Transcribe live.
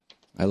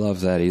I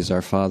love that. He's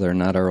our Father,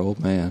 not our old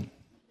man.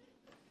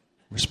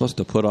 We're supposed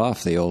to put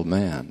off the old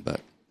man,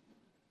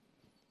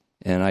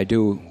 and I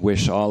do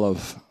wish all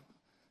of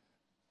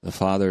the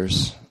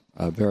fathers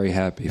a very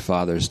happy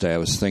Father's Day. I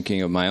was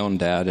thinking of my own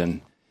dad,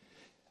 and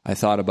I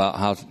thought about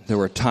how there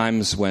were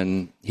times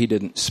when he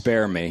didn't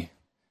spare me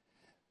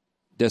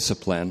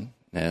discipline,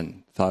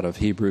 and thought of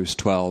Hebrews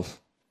 12.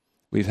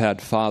 We've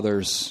had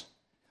fathers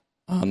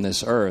on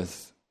this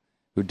earth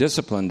who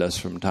disciplined us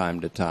from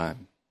time to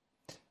time.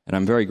 And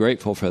I'm very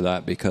grateful for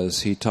that,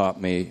 because he taught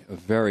me a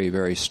very,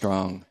 very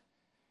strong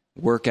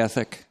work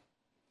ethic.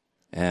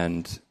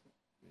 And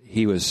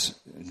he was,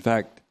 in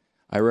fact,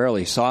 I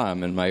rarely saw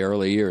him in my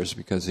early years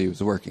because he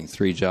was working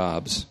 3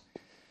 jobs.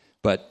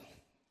 But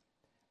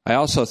I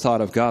also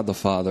thought of God the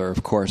Father,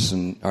 of course,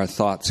 and our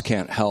thoughts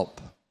can't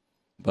help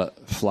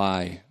but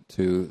fly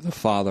to the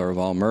Father of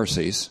all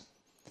mercies,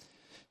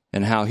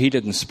 and how he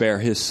didn't spare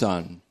his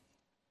Son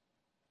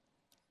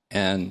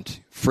and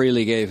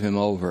freely gave him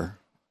over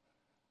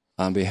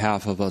on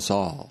behalf of us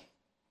all,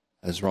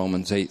 as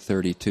Romans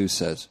 8:32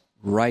 says,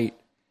 right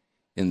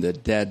in the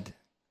dead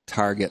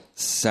target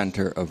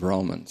center of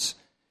Romans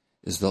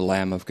is the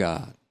Lamb of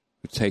God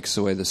who takes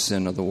away the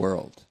sin of the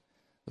world.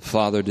 The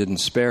Father didn't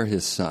spare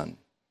his Son,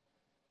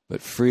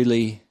 but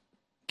freely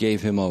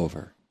gave him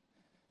over.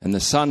 And the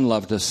Son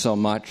loved us so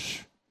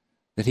much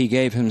that he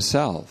gave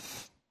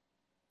himself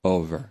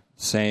over.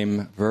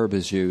 Same verb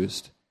is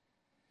used,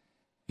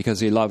 because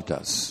he loved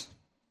us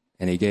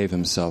and he gave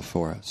himself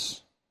for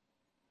us.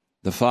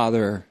 The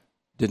Father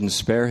didn't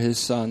spare his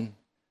Son,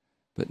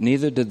 but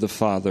neither did the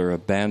Father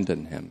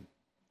abandon him,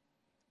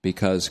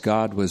 because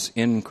God was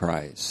in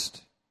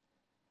Christ.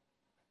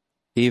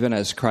 Even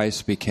as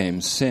Christ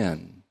became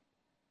sin,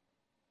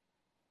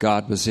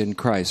 God was in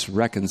Christ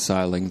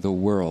reconciling the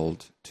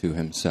world to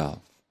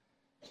himself,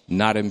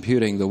 not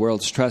imputing the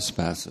world's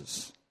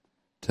trespasses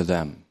to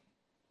them.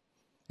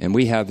 And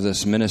we have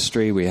this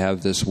ministry, we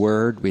have this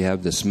word, we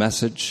have this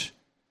message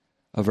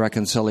of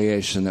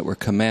reconciliation that we're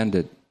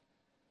commanded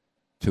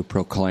to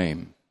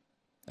proclaim.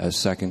 As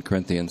 2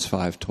 Corinthians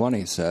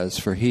 5:20 says,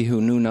 "For he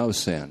who knew no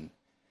sin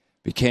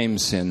became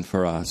sin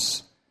for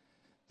us,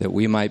 that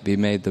we might be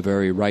made the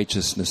very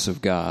righteousness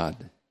of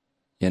God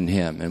in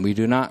him. And we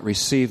do not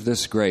receive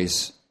this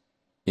grace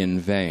in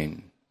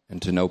vain and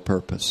to no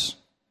purpose."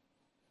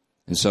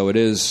 And so it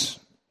is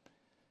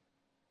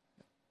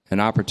an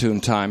opportune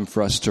time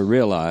for us to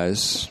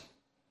realize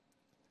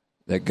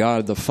that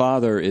God the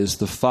Father is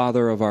the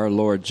Father of our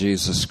Lord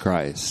Jesus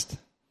Christ.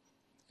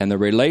 And the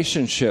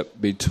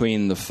relationship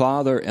between the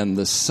Father and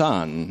the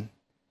Son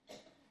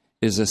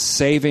is a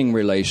saving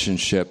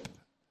relationship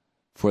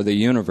for the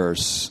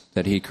universe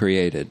that he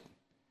created.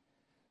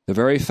 The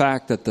very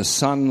fact that the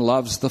Son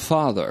loves the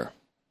Father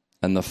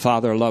and the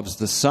Father loves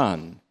the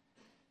Son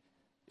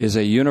is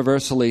a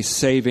universally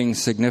saving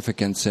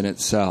significance in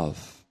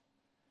itself.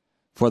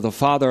 For the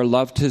Father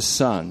loved his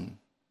Son,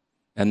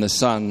 and the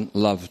Son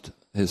loved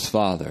his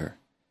Father,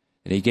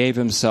 and he gave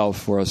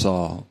himself for us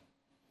all.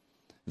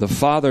 The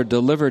Father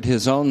delivered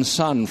his own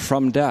Son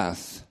from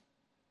death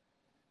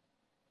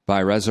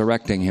by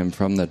resurrecting him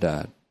from the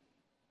dead.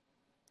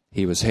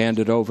 He was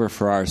handed over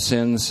for our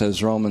sins,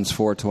 says Romans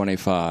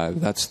 4:25.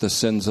 That's the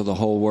sins of the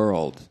whole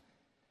world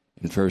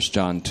in 1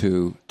 John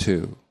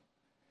 2:2.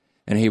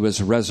 And he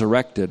was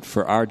resurrected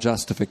for our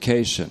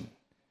justification,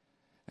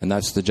 and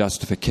that's the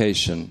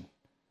justification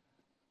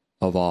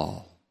of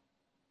all,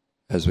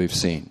 as we've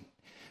seen.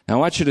 Now I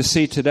want you to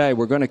see today,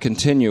 we're going to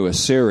continue a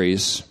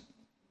series.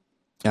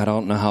 I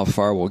don't know how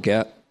far we'll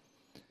get,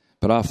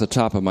 but off the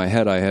top of my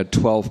head, I had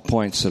 12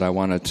 points that I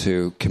wanted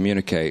to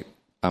communicate.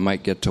 I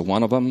might get to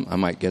one of them, I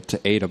might get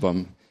to 8 of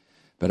them,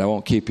 but I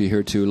won't keep you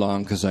here too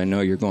long because I know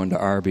you're going to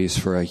Arby's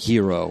for a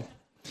hero.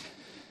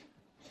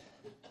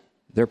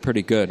 They're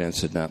pretty good,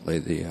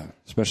 incidentally,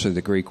 especially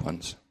the Greek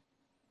ones.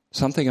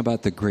 Something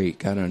about the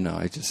Greek, I don't know,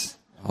 I just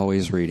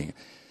always reading it.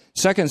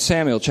 2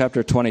 Samuel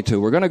chapter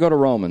 22. We're going to go to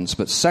Romans,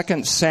 but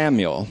 2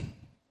 Samuel,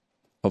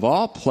 of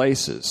all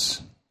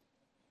places,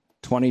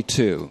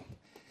 22,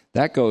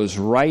 that goes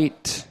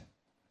right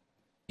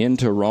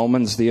into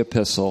Romans, the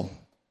epistle,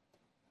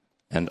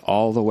 and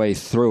all the way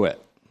through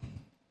it.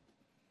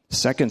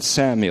 2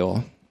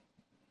 Samuel.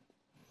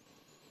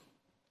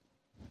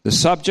 The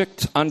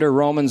subject under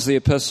Romans, the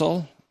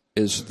epistle,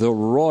 is the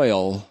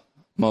royal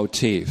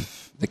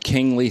motif, the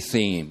kingly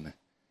theme.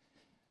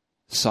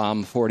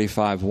 Psalm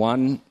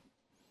 45:1,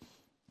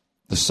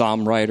 the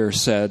psalm writer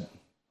said,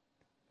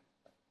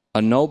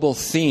 "A noble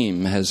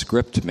theme has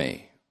gripped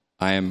me.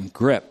 I am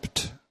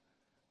gripped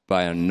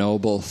by a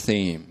noble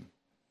theme.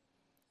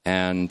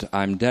 And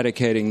I'm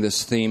dedicating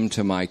this theme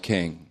to my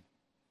King.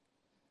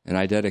 And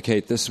I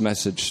dedicate this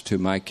message to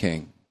my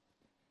King,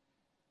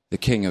 the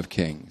King of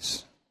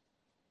Kings,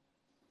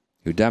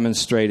 who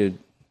demonstrated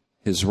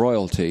his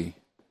royalty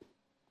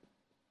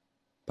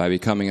by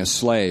becoming a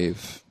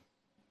slave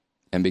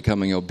and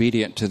becoming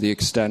obedient to the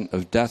extent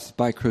of death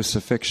by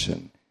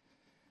crucifixion.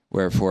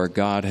 Wherefore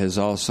God has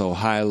also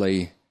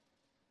highly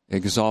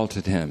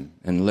exalted him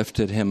and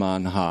lifted him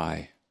on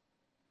high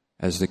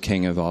as the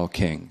King of all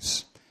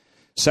kings.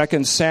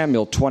 2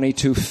 Samuel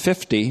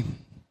 22:50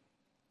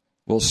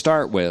 we'll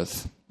start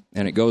with,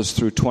 and it goes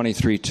through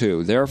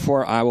 23:2.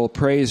 Therefore I will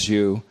praise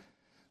you,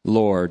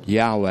 Lord,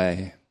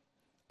 Yahweh,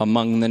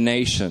 among the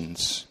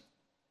nations.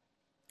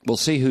 We'll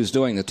see who's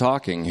doing the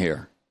talking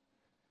here.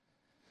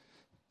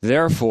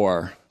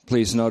 Therefore,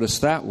 please notice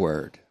that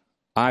word.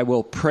 I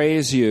will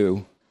praise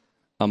you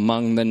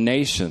among the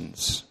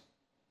nations.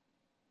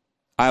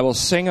 I will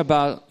sing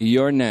about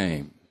your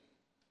name.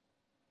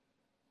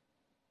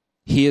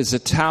 He is a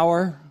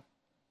tower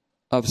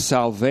of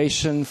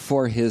salvation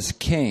for his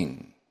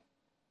king.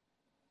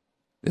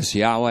 This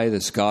Yahweh,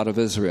 this God of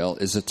Israel,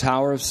 is a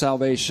tower of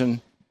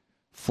salvation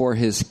for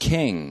his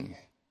king.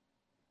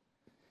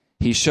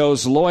 He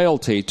shows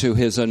loyalty to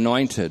his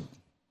anointed.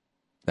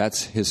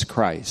 That's his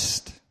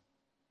Christ.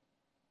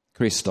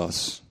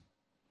 Christos.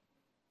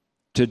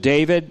 To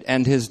David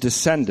and his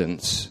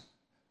descendants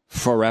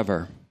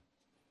forever.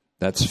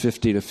 That's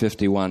 50 to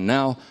 51.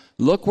 Now,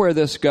 look where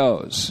this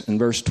goes in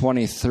verse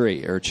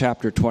 23, or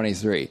chapter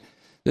 23.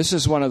 This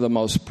is one of the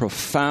most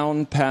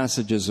profound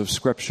passages of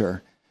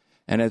Scripture,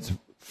 and it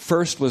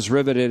first was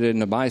riveted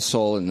into my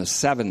soul in the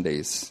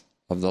 70s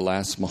of the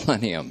last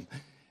millennium,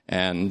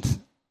 and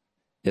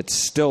it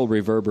still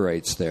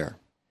reverberates there.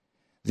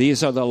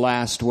 These are the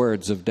last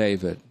words of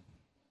David.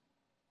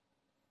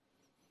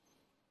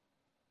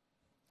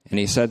 And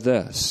he said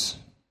this.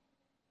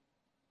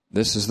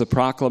 This is the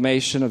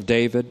proclamation of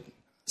David,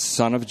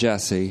 son of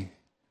Jesse,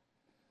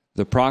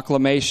 the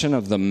proclamation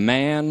of the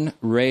man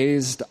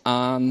raised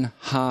on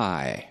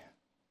high,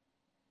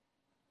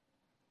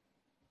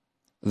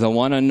 the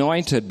one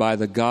anointed by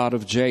the God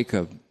of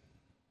Jacob,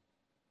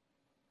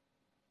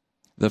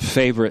 the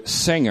favorite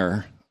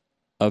singer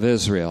of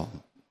Israel,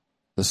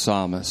 the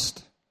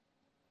psalmist.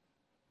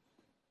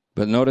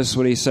 But notice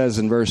what he says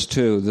in verse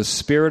 2, the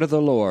Spirit of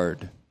the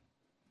Lord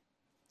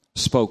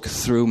spoke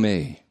through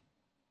me.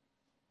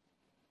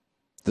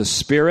 The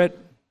Spirit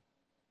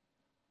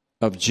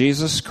of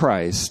Jesus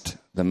Christ,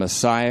 the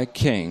Messiah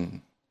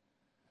King,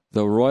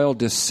 the royal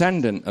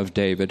descendant of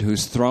David,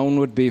 whose throne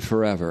would be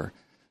forever,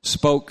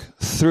 spoke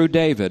through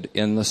David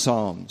in the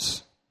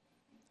Psalms.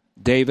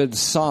 David's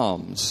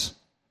Psalms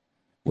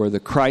were the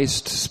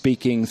Christ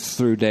speaking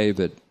through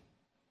David.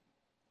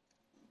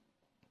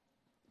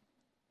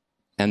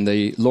 And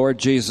the Lord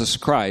Jesus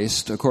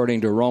Christ,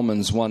 according to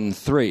Romans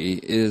 1:3,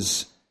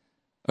 is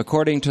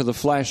according to the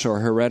flesh or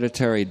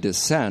hereditary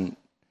descent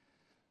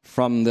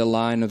from the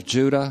line of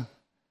Judah,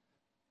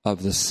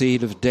 of the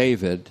seed of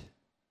David,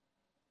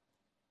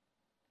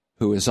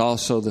 who is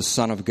also the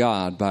Son of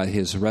God by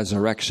his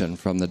resurrection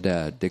from the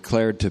dead,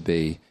 declared to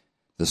be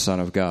the Son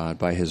of God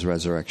by his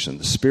resurrection.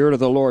 The Spirit of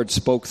the Lord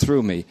spoke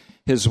through me.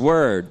 His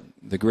word,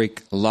 the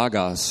Greek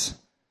logos,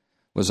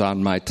 was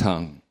on my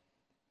tongue.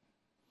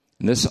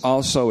 And this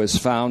also is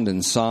found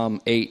in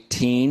Psalm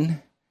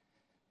 18,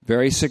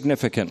 very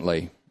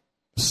significantly.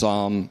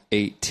 Psalm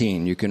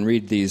 18. You can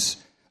read these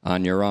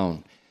on your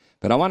own.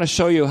 But I want to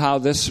show you how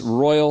this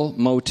royal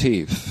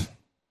motif,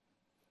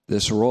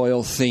 this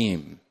royal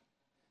theme,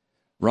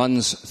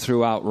 runs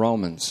throughout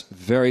Romans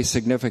very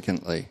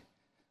significantly,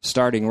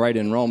 starting right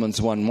in Romans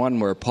 1:1,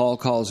 where Paul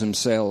calls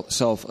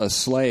himself a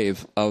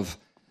slave of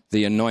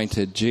the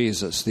anointed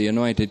Jesus, the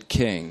anointed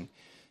king.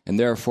 And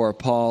therefore,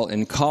 Paul,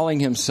 in calling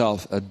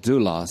himself a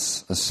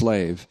doulos, a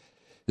slave,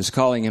 is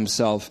calling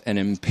himself an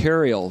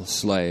imperial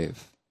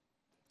slave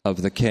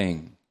of the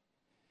king.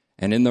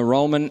 And in the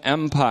Roman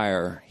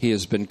Empire, he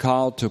has been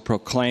called to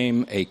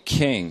proclaim a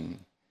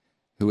king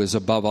who is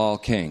above all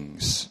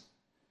kings.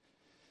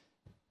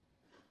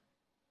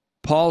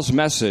 Paul's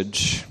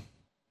message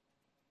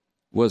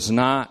was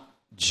not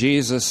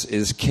Jesus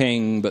is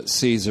king, but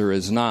Caesar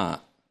is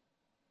not.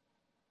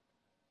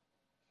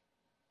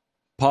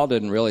 Paul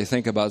didn't really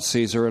think about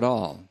Caesar at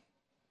all.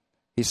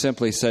 He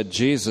simply said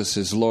Jesus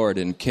is Lord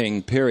and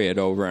King, period,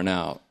 over and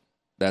out.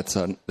 That's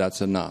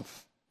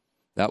enough.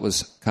 That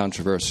was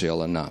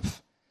controversial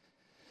enough.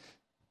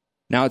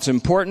 Now, it's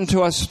important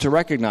to us to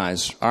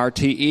recognize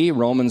RTE,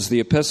 Romans the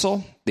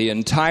Epistle. The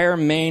entire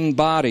main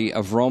body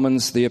of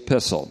Romans the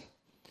Epistle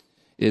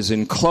is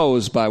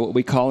enclosed by what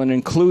we call an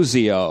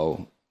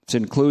inclusio. It's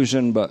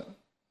inclusion, but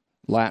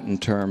Latin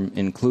term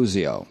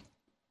inclusio.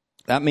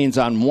 That means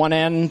on one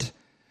end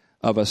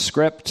of a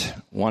script,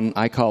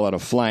 I call it a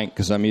flank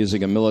because I'm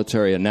using a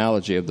military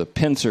analogy of the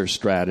pincer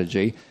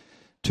strategy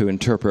to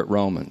interpret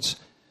Romans.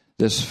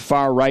 This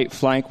far right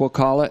flank, we'll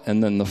call it,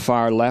 and then the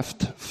far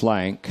left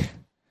flank,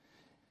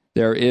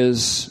 there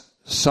is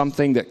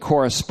something that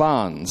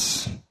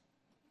corresponds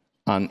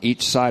on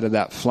each side of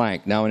that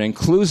flank. Now, an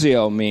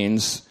inclusio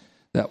means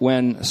that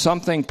when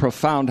something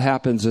profound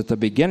happens at the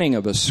beginning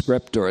of a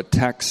script or a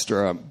text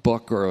or a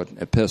book or an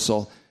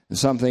epistle, and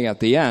something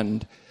at the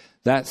end,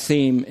 that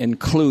theme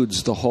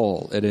includes the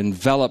whole. It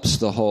envelops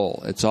the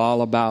whole.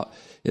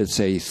 It's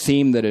a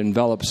theme that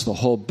envelops the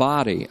whole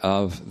body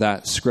of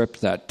that script,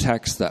 that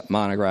text, that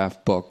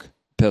monograph, book,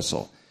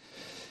 epistle.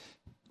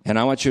 And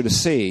I want you to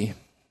see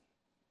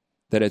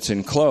that it's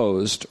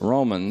enclosed,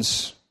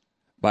 Romans,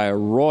 by a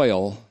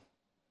royal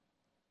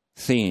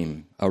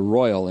theme, a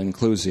royal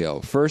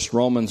inclusio. First,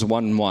 Romans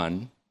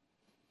 1:1,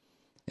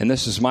 and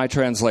this is my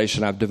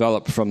translation I've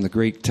developed from the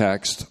Greek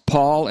text.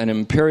 Paul, an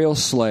imperial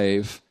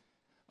slave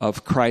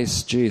of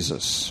Christ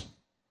Jesus,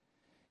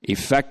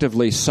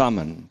 effectively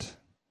summoned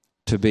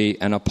to be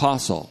an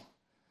apostle.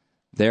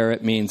 There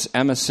it means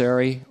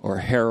emissary or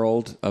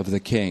herald of the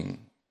king,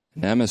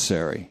 an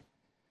emissary,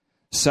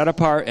 set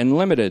apart and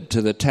limited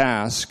to the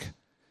task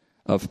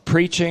of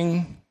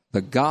preaching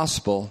the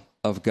gospel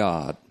of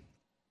God,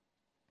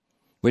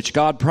 which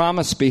God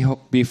promised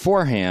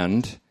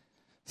beforehand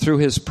through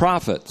his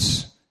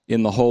prophets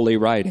in the holy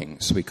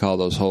writings. We call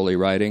those holy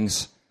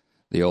writings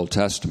the Old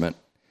Testament,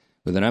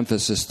 with an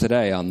emphasis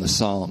today on the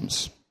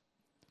Psalms.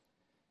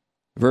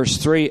 Verse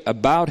 3,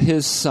 about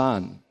his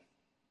Son,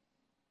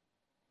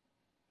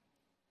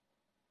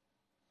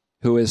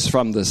 who is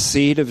from the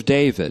seed of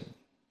David,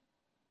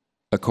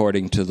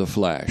 according to the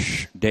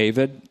flesh.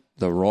 David,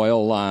 the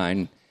royal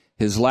line,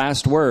 his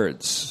last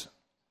words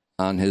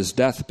on his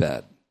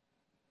deathbed.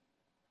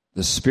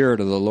 The Spirit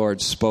of the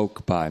Lord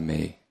spoke by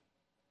me.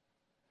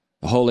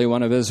 The Holy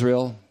One of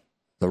Israel,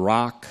 the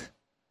Rock,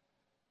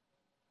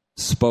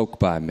 spoke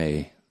by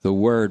me. The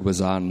word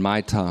was on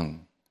my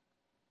tongue.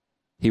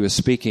 He was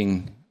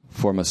speaking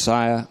for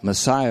Messiah.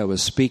 Messiah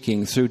was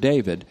speaking through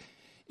David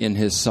in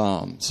his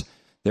Psalms.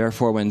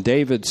 Therefore, when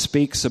David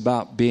speaks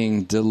about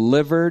being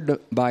delivered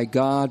by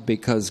God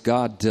because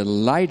God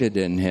delighted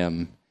in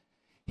him,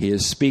 he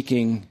is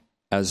speaking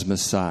as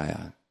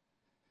Messiah.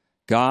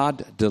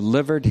 God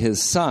delivered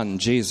his Son,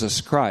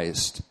 Jesus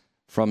Christ,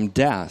 from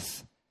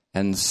death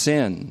and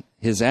sin,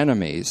 his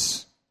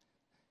enemies,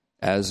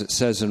 as it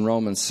says in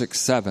Romans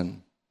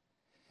 6:7.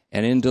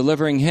 And in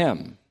delivering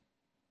him,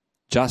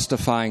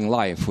 justifying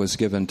life was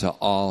given to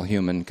all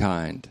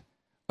humankind,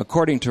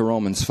 according to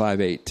Romans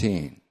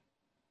 5:18.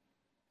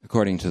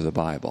 According to the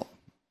Bible.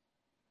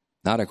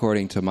 Not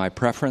according to my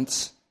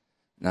preference,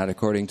 not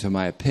according to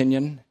my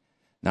opinion,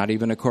 not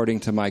even according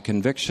to my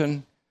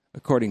conviction,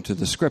 according to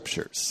the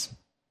Scriptures.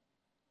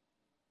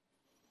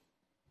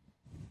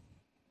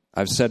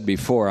 I've said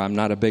before, I'm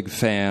not a big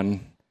fan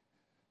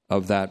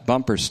of that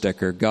bumper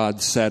sticker,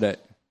 God said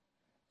it,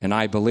 and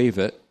I believe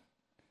it,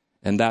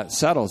 and that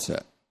settles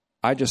it.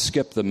 I just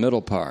skip the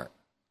middle part.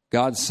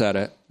 God said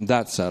it,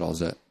 that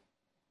settles it,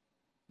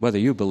 whether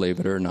you believe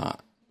it or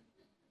not.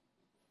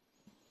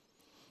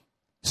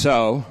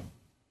 So,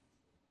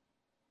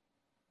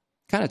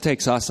 kind of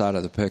takes us out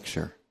of the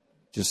picture.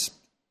 Just,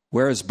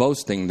 where is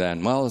boasting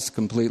then? Well, it's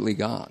completely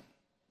gone,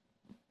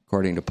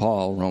 according to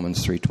Paul,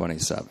 Romans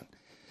 3:27.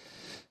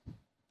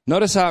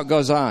 Notice how it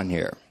goes on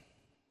here.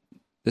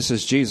 This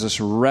is Jesus'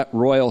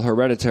 royal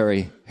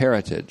hereditary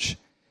heritage.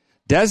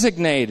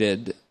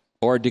 Designated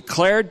or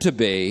declared to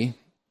be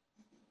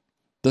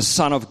the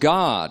Son of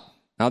God.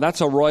 Now,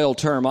 that's a royal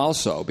term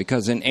also,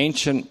 because in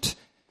ancient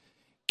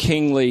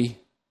kingly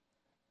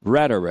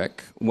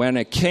rhetoric, when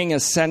a king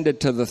ascended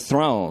to the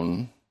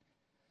throne,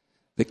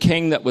 the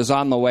king that was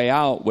on the way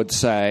out would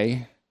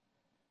say,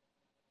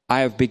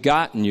 I have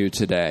begotten you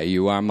today,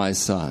 you are my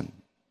son.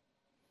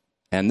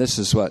 And this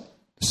is what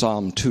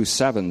Psalm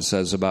 2:7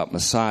 says about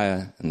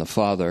Messiah and the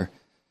Father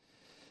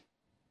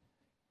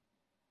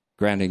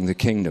granting the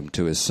kingdom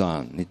to his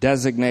Son. He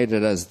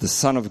designated as the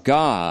Son of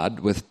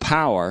God with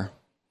power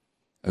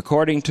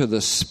according to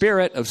the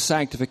Spirit of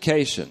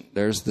sanctification.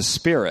 There's the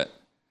Spirit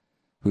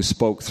who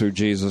spoke through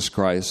Jesus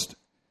Christ,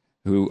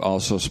 who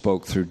also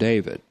spoke through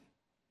David,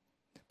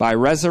 by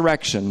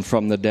resurrection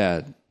from the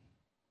dead,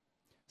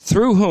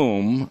 through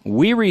whom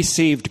we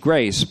received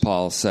grace,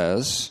 Paul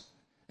says,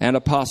 and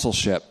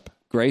apostleship,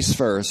 grace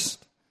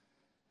first,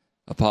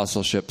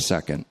 apostleship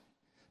second,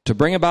 to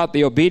bring about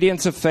the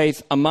obedience of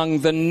faith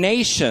among the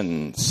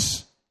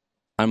nations,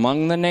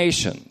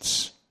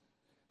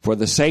 for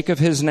the sake of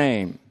his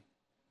name,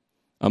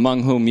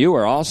 among whom you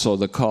are also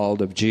the called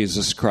of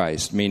Jesus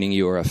Christ, meaning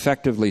you are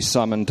effectively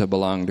summoned to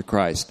belong to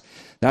Christ.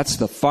 That's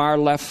the far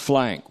left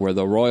flank where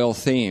the royal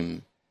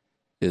theme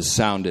is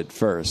sounded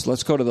first.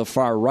 Let's go to the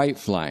far right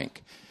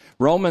flank.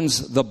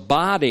 Romans, the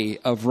body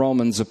of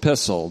Romans'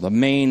 epistle, the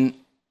main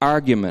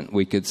argument,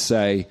 we could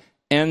say,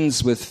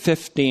 ends with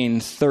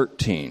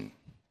 15:13.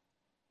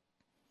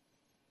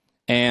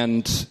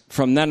 And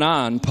from then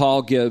on,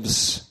 Paul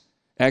gives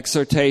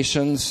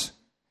exhortations.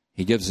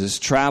 He gives his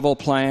travel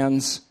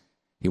plans.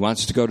 He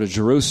wants to go to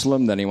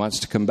Jerusalem, then he wants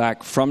to come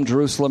back from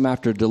Jerusalem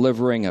after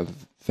delivering a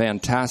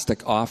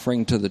fantastic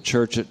offering to the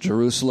church at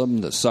Jerusalem,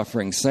 the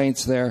suffering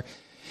saints there.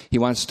 He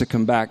wants to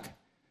come back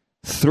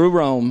through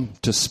Rome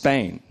to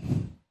Spain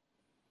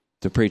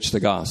to preach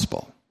the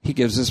gospel. He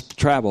gives his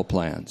travel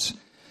plans.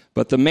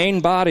 But the main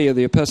body of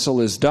the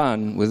epistle is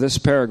done with this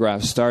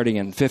paragraph starting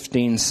in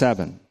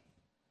 15:7.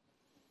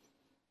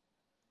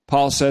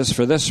 Paul says,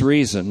 for this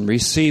reason,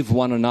 receive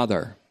one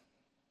another,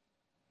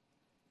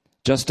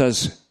 just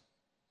as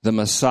the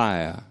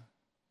Messiah,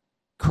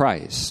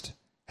 Christ,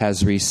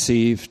 has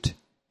received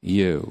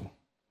you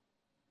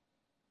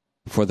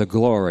for the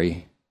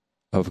glory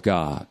of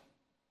God.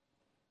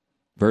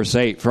 Verse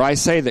 8, for I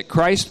say that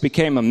Christ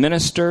became a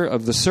minister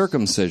of the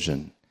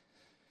circumcision.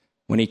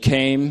 When he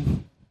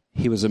came,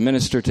 he was a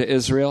minister to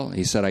Israel.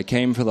 He said, I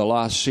came for the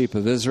lost sheep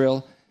of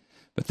Israel.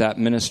 But that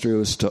ministry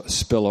was to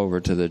spill over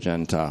to the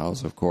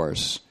Gentiles, of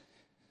course.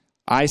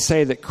 I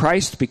say that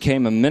Christ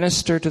became a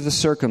minister to the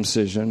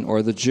circumcision,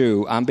 or the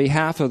Jew, on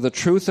behalf of the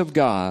truth of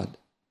God,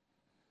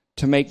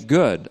 to make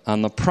good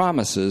on the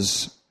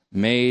promises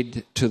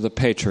made to the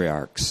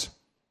patriarchs.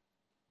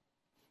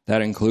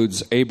 That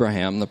includes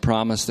Abraham. The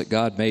promise that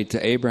God made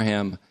to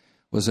Abraham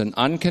was an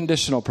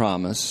unconditional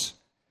promise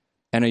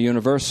and a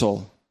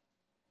universal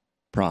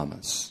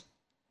promise.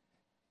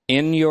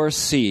 In your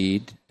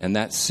seed, and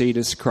that seed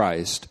is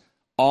Christ,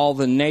 all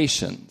the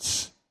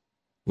nations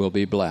will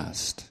be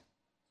blessed.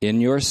 In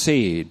your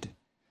seed,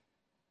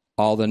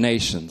 all the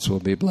nations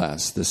will be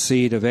blessed. The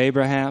seed of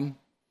Abraham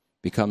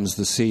becomes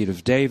the seed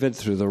of David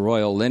through the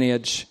royal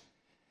lineage,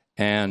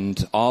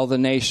 and all the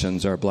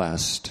nations are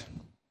blessed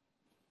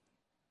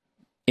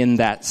in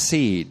that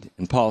seed.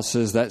 And Paul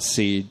says that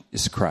seed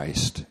is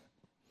Christ.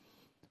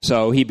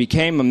 So he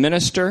became a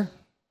minister.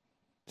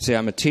 See,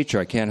 I'm a teacher.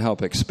 I can't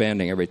help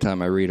expanding every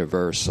time I read a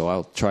verse, so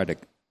I'll try to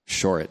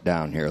short it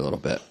down here a little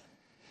bit.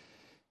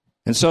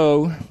 And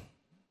so,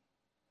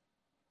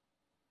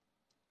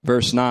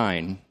 verse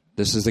 9,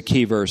 this is the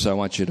key verse I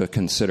want you to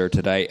consider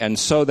today. And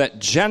so that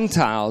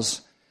Gentiles,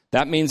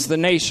 that means the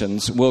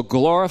nations, will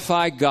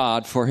glorify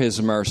God for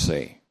his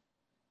mercy.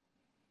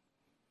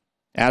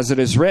 As it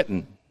is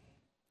written,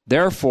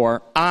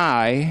 therefore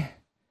I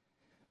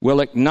will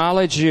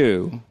acknowledge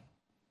you,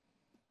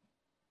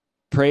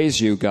 praise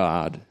you,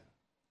 God,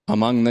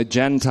 among the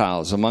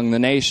Gentiles, among the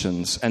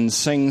nations, and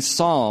sing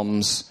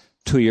psalms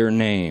to your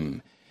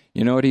name.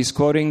 You know what he's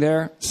quoting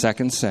there?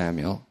 2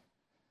 Samuel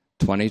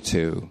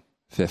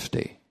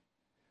 22:50.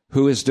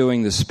 Who is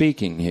doing the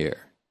speaking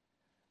here?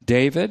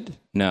 David?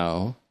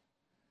 No.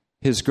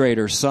 His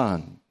greater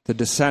son, the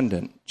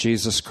descendant,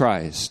 Jesus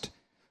Christ,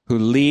 who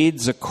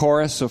leads a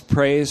chorus of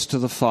praise to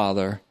the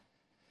Father,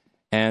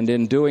 and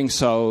in doing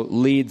so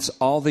leads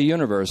all the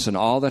universe and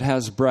all that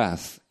has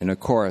breath in a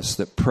chorus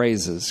that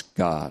praises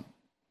God.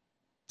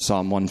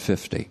 Psalm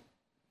 150.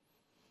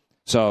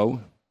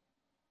 So,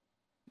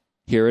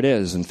 here it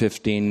is in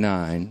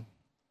 15:9.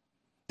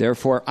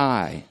 Therefore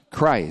I,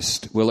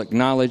 Christ, will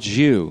acknowledge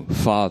you,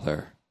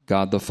 Father,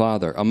 God the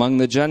Father, among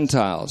the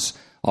Gentiles,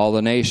 all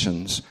the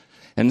nations,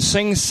 and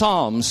sing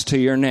psalms to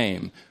your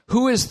name.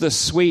 Who is the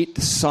sweet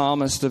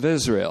psalmist of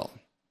Israel?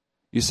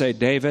 You say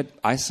David,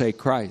 I say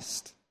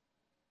Christ.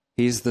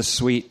 He's the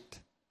sweet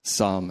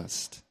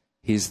psalmist.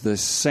 He's the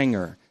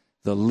singer,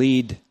 the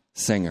lead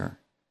singer.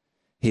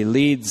 He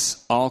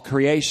leads all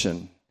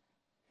creation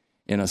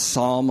in a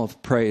psalm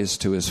of praise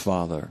to his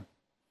Father.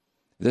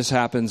 This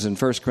happens in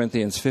 1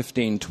 Corinthians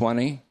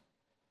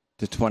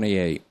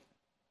 15:20-28,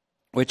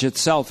 which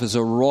itself is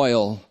a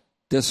royal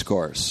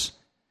discourse.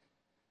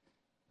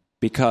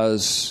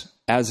 Because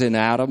as in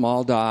Adam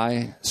all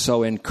die,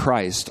 so in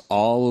Christ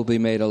all will be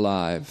made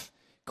alive.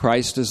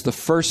 Christ is the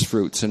first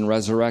fruits in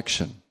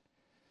resurrection.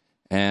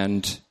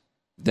 And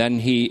then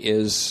he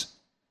is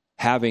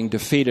having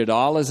defeated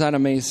all his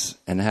enemies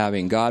and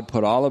having God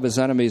put all of his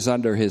enemies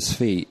under his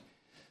feet.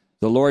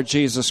 The Lord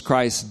Jesus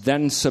Christ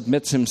then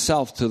submits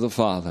himself to the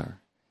Father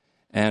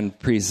and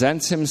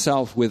presents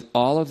himself with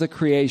all of the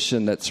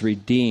creation that's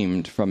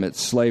redeemed from its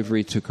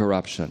slavery to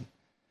corruption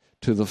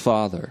to the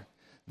Father.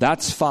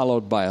 That's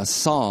followed by a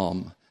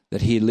psalm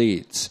that he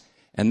leads.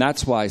 And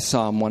that's why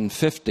Psalm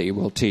 150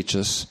 will teach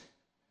us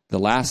the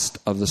last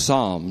of the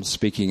Psalms,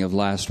 speaking of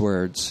last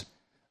words,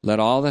 let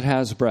all that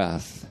has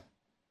breath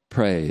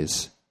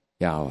praise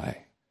Yahweh.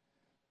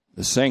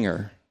 The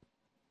singer,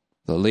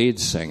 the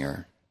lead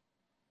singer,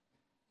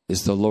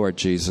 is the Lord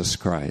Jesus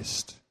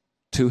Christ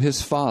to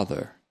his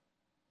Father.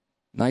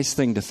 Nice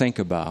thing to think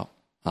about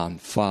on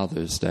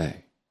Father's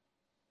Day.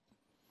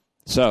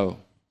 So,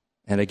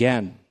 and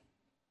again,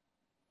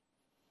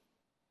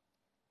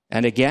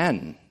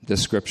 the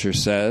scripture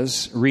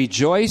says,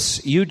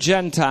 rejoice, you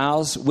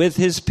Gentiles, with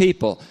his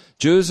people.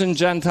 Jews and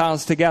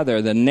Gentiles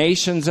together, the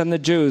nations and the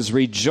Jews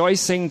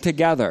rejoicing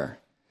together.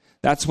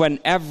 That's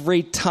when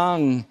every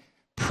tongue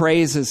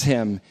praises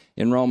him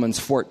in Romans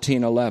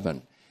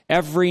 14:11.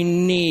 Every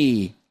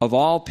knee of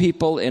all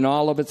people in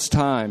all of its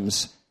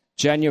times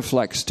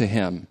genuflects to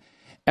him.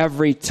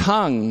 Every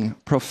tongue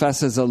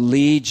professes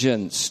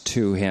allegiance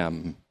to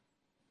him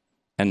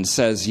and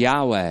says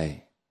Yahweh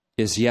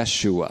is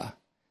Yeshua.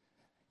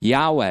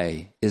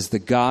 Yahweh is the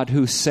God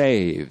who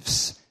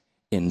saves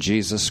in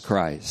Jesus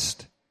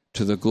Christ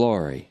to the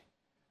glory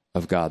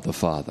of God the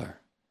Father.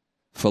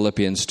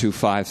 Philippians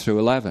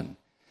 2:5-11.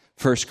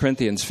 1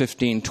 Corinthians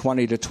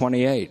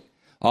 15:20-28.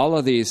 All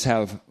of these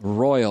have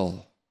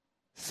royal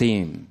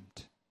themed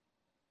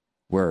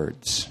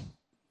words.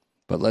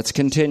 But let's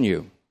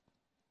continue.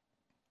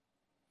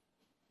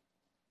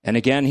 And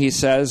again he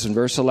says in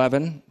verse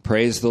 11,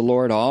 praise the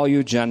Lord, all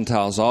you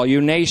Gentiles, all you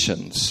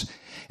nations,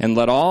 and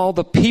let all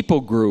the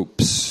people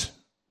groups,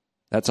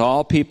 that's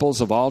all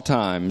peoples of all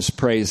times,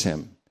 praise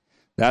him.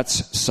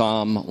 That's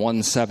Psalm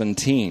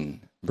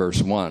 117,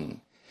 verse 1.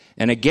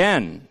 And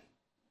again,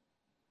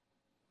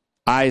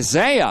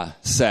 Isaiah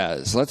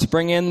says, let's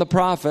bring in the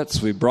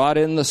prophets. We brought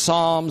in the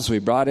Psalms. We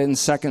brought in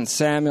 2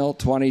 Samuel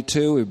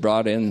 22. We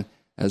brought in,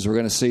 as we're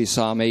going to see,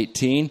 Psalm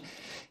 18.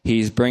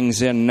 He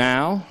brings in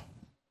now.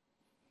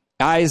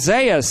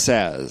 Isaiah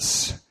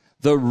says,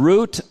 the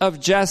root of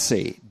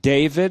Jesse.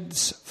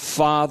 David's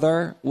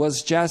father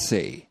was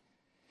Jesse.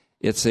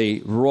 It's a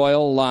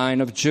royal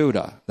line of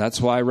Judah. That's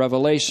why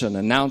Revelation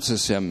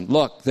announces him.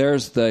 Look,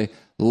 there's the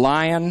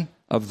Lion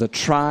of the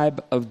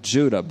tribe of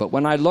Judah. But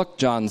when I looked,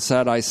 John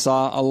said, I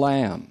saw a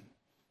lamb.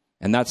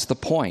 And that's the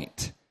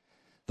point.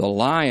 The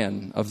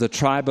Lion of the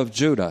tribe of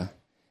Judah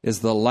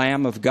is the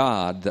Lamb of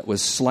God that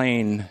was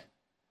slain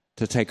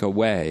to take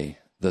away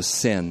the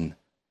sin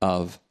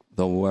of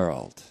the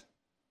world.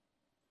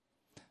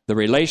 The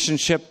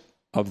relationship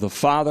of the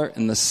Father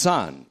and the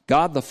Son,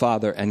 God the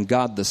Father and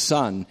God the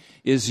Son,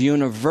 is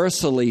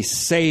universally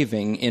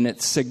saving in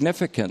its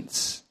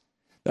significance.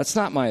 That's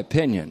not my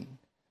opinion.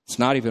 It's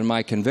not even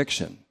my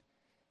conviction.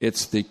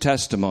 It's the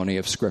testimony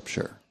of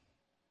Scripture.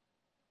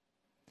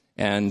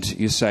 And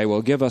you say,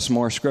 well, give us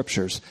more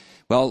scriptures.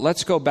 Well,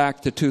 let's go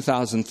back to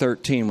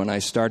 2013 when I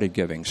started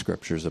giving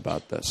scriptures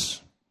about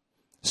this.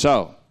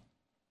 So,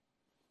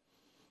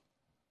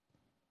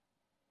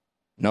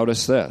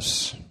 notice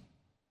this.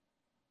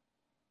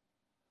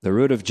 The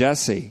root of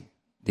Jesse,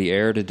 the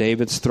heir to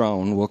David's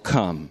throne, will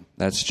come.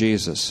 That's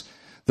Jesus.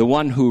 The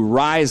one who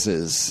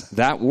rises,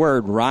 that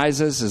word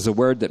rises is a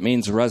word that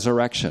means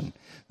resurrection.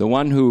 The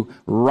one who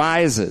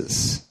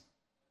rises.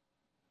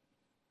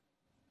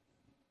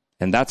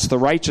 And that's the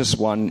righteous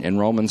one in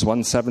Romans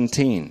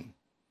 1:17.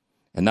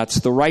 And that's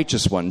the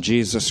righteous one,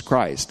 Jesus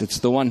Christ. It's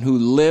the one who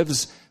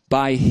lives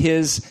by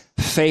his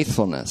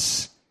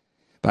faithfulness,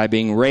 by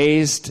being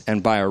raised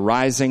and by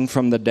arising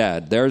from the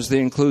dead. There's the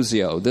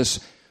inclusio.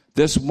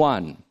 This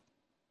one,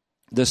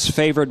 this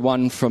favored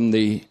one from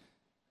the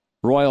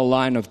royal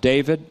line of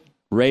David,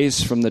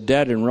 raised from the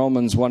dead in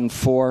Romans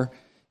 1:4,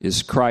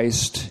 is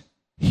Christ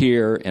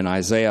here in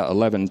Isaiah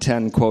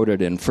 11:10,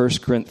 quoted in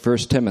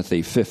 1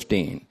 Timothy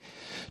 15.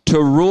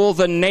 To rule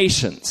the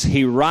nations.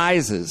 He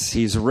rises.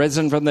 He's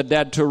risen from the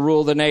dead to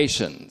rule the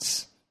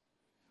nations.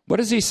 What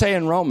does he say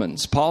in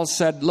Romans? Paul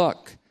said,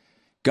 look,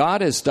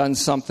 God has done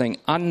something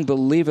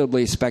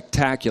unbelievably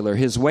spectacular.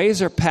 His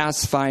ways are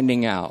past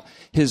finding out.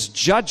 His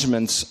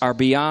judgments are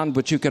beyond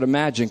what you could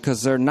imagine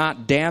because they're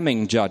not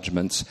damning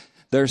judgments.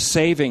 They're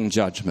saving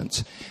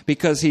judgments.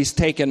 Because he's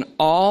taken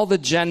all the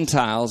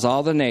Gentiles,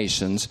 all the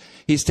nations,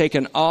 he's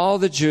taken all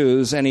the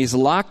Jews, and he's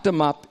locked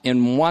them up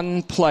in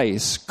one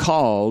place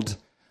called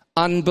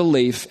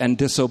unbelief and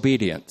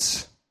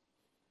disobedience.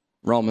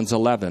 Romans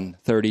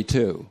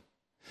 11:32.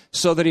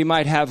 So that he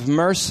might have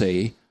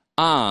mercy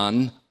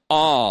on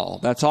all.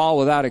 That's all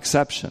without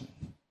exception.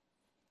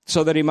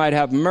 So that he might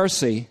have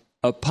mercy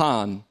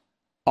upon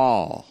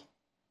all.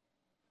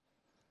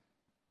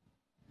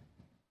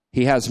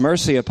 He has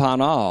mercy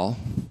upon all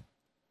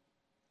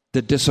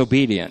the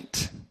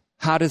disobedient.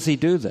 How does he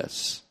do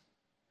this?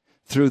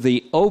 Through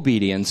the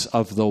obedience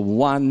of the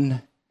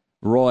one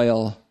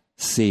royal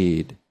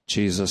seed,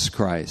 Jesus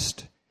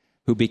Christ,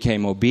 who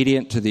became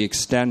obedient to the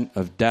extent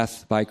of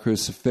death by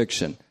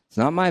crucifixion. It's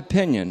not my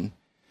opinion,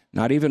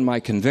 not even my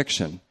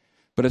conviction,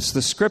 but it's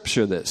the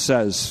scripture that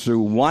says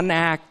through one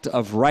act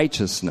of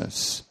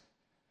righteousness,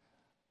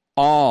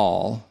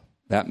 all,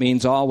 that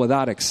means all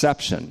without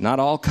exception,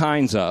 not all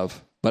kinds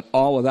of, but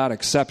all without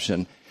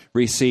exception,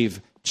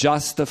 receive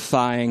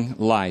justifying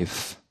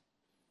life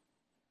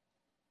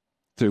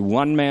through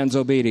one man's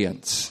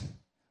obedience.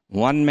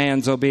 One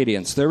man's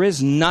obedience. There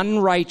is none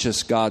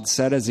righteous, God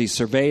said, as he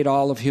surveyed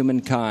all of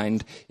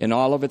humankind in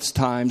all of its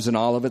times, in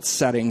all of its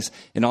settings,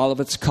 in all of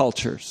its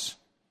cultures.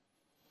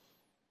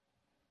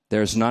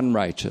 There's none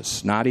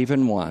righteous, not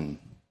even one.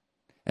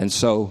 And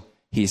so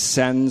he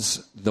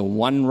sends the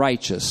one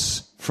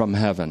righteous from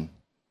heaven,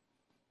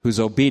 whose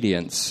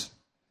obedience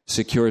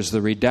secures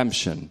the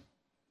redemption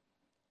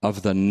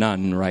of the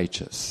none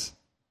righteous.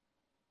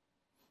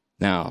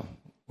 Now,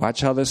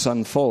 watch how this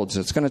unfolds.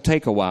 It's going to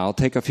take a while,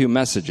 take a few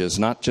messages,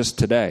 not just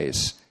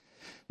today's.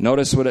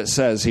 Notice what it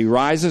says. He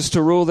rises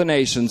to rule the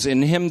nations.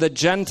 In him the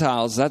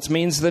Gentiles, that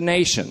means the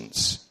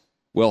nations,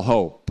 will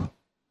hope.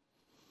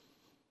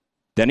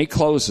 Then he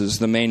closes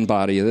the main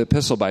body of the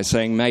epistle by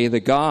saying, May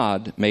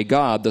God,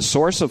 the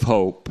source of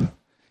hope,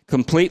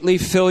 completely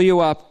fill you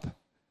up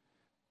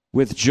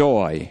with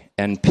joy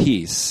and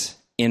peace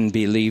in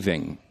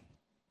believing,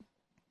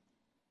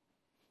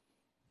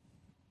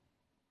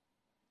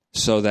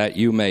 so that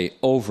you may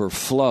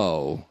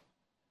overflow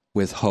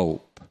with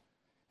hope.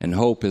 And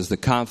hope is the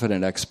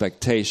confident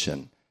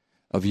expectation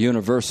of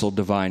universal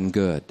divine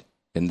good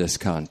in this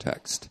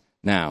context.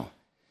 Now,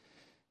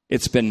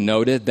 it's been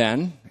noted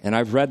then, and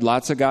I've read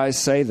lots of guys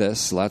say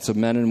this, lots of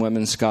men and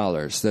women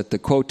scholars, that the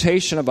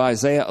quotation of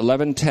Isaiah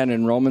 11:10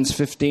 in Romans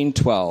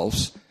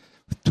 15:12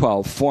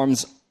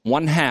 forms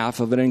one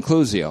half of an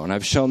inclusio, and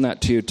I've shown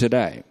that to you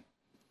today.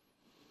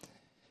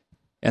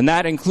 And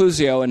that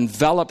inclusio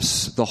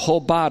envelops the whole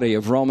body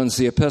of Romans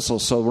the epistle.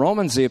 So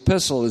Romans the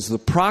epistle is the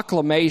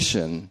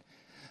proclamation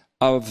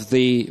of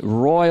the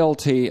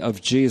royalty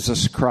of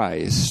Jesus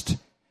Christ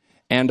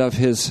and of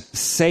his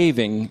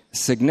saving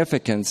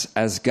significance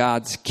as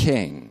God's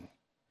king.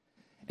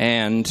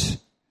 And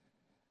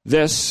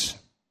this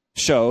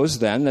shows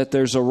then that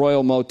there's a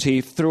royal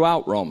motif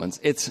throughout Romans.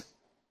 It's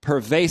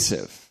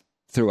pervasive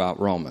throughout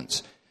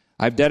Romans.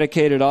 I've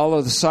dedicated all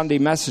of the Sunday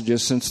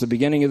messages since the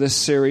beginning of this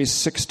series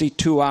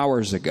 62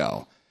 hours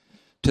ago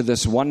to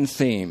this one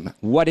theme.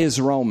 What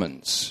is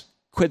Romans?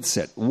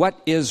 Quidsit.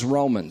 What is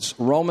Romans?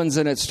 Romans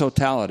in its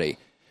totality.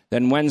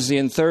 Then Wednesday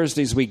and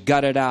Thursdays we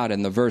gut it out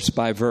in the verse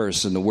by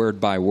verse and the word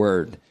by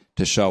word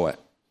to show it.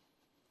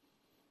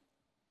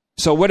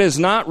 So what is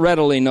not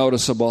readily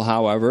noticeable,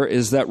 however,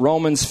 is that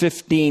Romans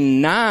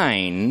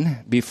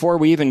 15:9, before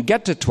we even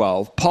get to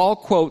 12, Paul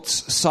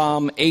quotes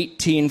Psalm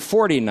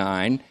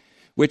 18:49,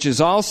 which is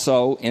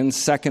also in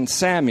 2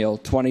 Samuel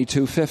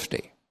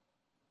 22:50.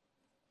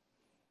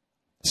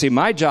 See,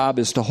 my job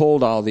is to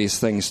hold all these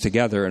things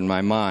together in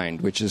my mind,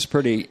 which is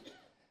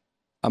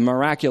a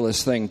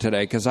miraculous thing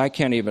today, because I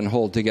can't even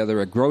hold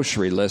together a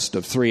grocery list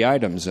of 3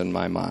 items in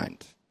my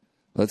mind.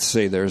 Let's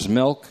see, there's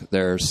milk,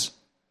 there's,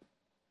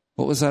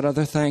 what was that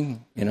other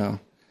thing?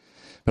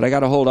 But I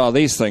got to hold all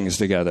these things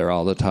together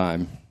all the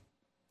time.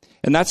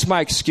 And that's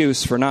my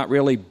excuse for not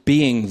really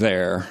being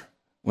there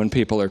when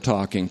people are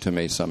talking to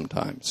me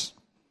sometimes.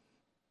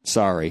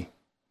 Sorry.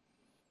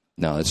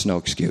 No, it's no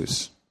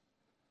excuse.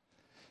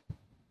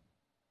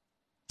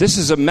 This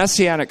is a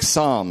messianic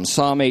psalm,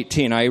 Psalm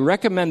 18. I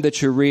recommend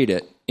that you read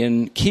it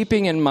in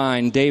keeping in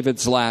mind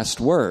David's last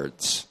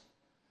words.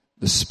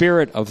 The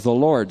Spirit of the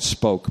Lord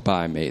spoke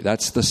by me.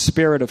 That's the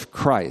Spirit of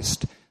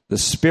Christ, the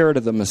Spirit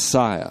of the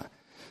Messiah.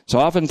 So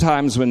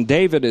oftentimes when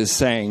David is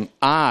saying,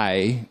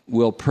 I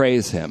will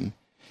praise him,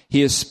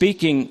 he is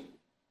speaking,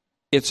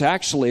 it's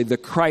actually the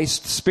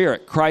Christ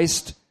Spirit,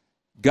 Christ,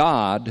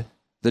 God,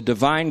 the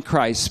divine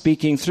Christ,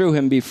 speaking through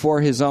him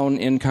before his own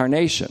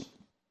incarnation.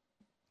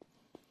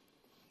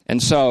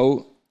 And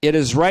so it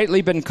has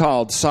rightly been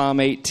called, Psalm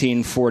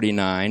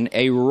 18:49,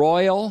 a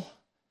royal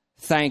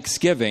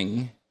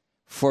thanksgiving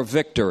for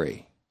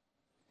victory.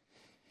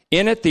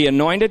 In it, the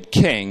anointed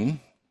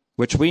king,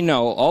 which we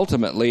know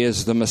ultimately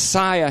is the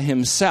Messiah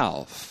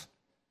himself,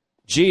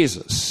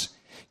 Jesus,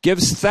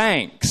 gives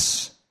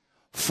thanks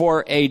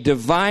for a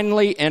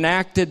divinely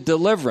enacted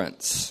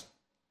deliverance,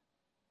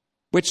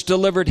 which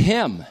delivered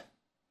him.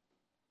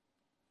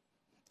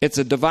 It's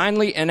a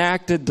divinely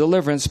enacted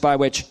deliverance by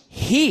which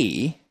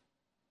he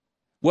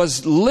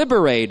was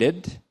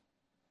liberated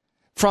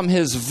from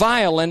his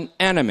violent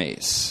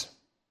enemies.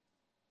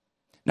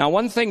 Now,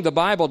 one thing the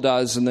Bible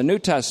does in the New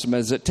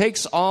Testament is it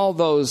takes all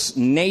those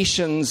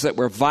nations that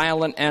were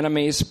violent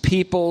enemies,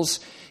 peoples,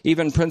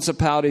 even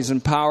principalities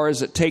and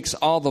powers. It takes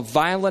all the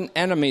violent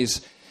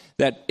enemies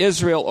that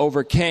Israel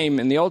overcame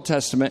in the Old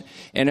Testament,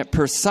 and it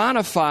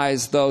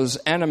personifies those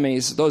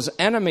enemies. Those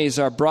enemies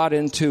are brought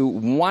into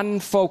one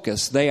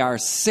focus. They are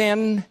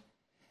sin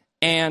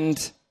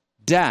and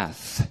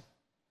death.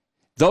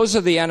 Those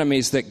are the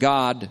enemies that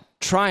God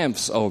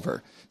triumphs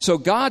over. So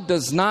God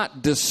does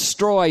not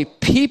destroy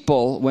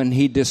people when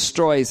he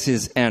destroys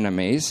his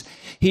enemies.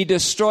 He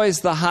destroys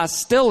the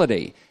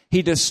hostility.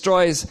 He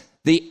destroys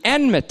the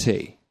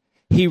enmity.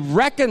 He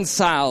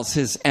reconciles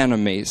his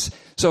enemies.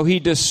 So he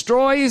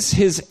destroys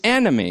his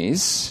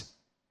enemies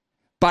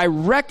by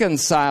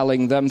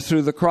reconciling them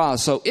through the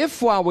cross. So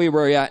if while we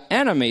were yet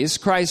enemies,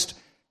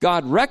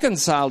 God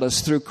reconciled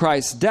us through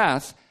Christ's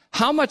death,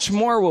 how much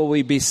more will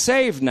we be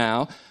saved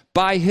now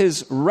by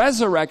his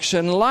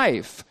resurrection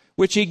life,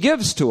 which he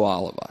gives to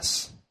all of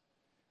us?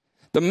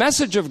 The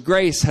message of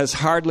grace has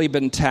hardly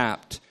been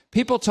tapped.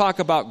 People talk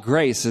about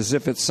grace as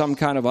if it's some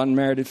kind of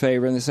unmerited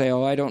favor, and they say,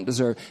 I don't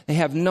deserve. They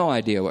have no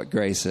idea what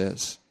grace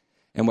is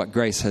and what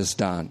grace has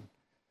done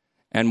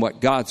and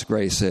what God's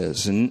grace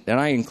is, and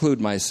I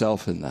include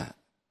myself in that.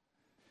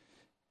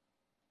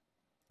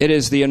 It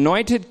is the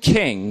anointed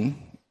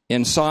king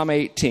in Psalm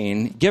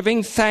 18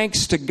 giving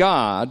thanks to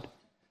God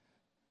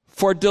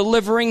for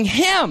delivering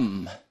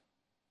him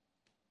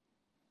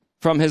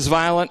from his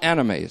violent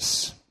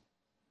enemies.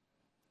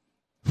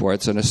 For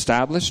it's an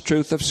established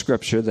truth of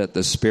Scripture that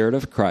the Spirit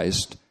of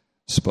Christ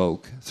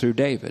spoke through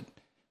David.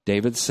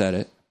 David said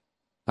it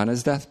on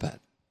his deathbed,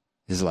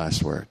 his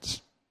last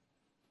words.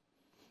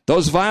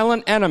 Those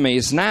violent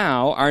enemies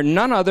now are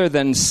none other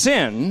than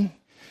sin,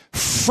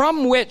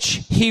 from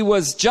which he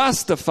was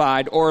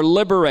justified or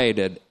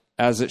liberated,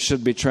 as it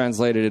should be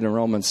translated in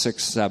Romans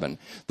 6:7.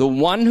 The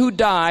one who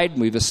died,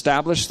 we've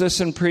established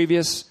this in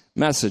previous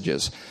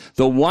messages,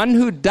 the one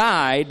who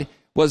died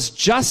was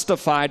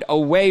justified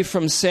away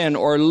from sin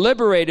or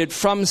liberated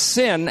from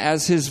sin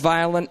as his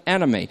violent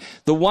enemy.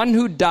 The one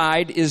who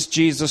died is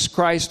Jesus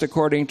Christ,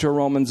 according to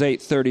Romans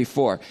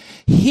 8:34.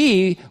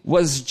 He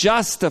was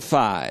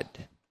justified,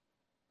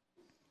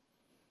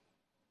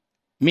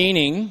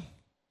 meaning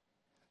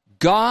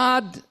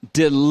God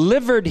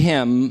delivered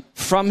him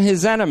from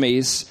his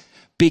enemies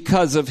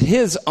because of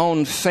his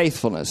own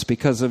faithfulness,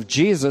 because of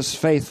Jesus'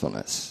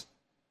 faithfulness.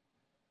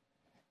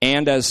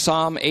 And as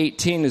Psalm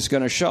 18 is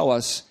going to show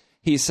us,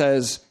 he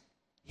says,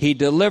 He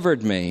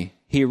delivered me.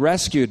 He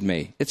rescued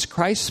me. It's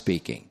Christ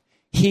speaking.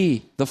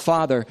 He, the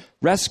Father,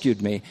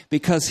 rescued me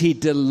because he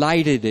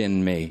delighted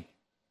in me.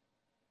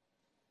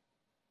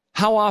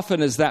 How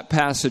often is that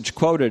passage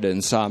quoted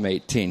in Psalm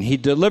 18? He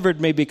delivered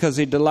me because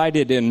he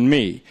delighted in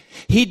me.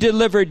 He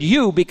delivered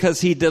you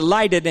because he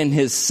delighted in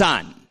his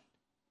Son.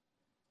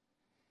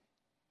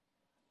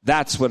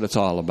 That's what it's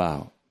all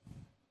about.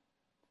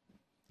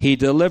 He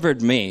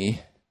delivered me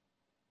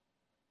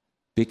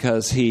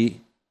because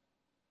he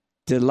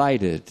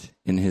delighted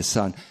in his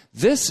Son.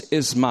 This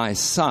is my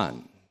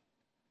Son.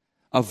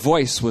 A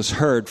voice was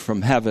heard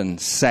from heaven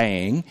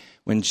saying,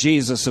 when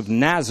Jesus of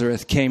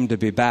Nazareth came to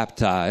be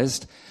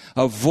baptized,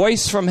 a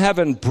voice from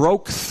heaven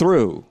broke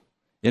through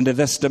into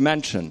this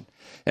dimension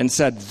and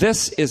said,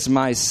 this is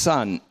my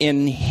Son.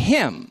 In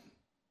him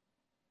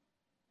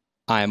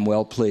I am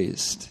well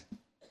pleased.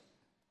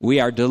 We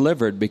are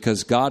delivered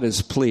because God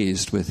is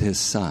pleased with his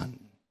Son.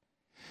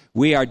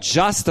 We are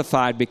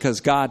justified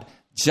because God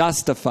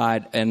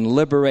justified and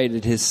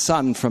liberated his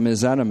Son from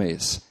his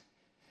enemies.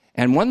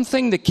 And one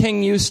thing the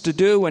king used to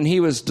do when he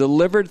was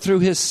delivered through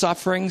his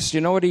sufferings,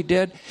 you know what he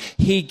did?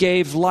 He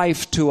gave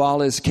life to all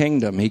his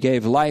kingdom. He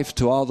gave life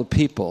to all the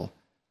people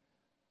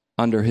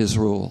under his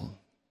rule.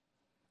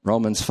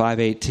 Romans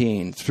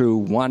 5:18, through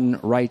one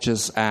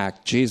righteous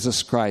act,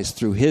 Jesus Christ,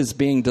 through his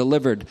being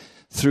delivered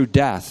through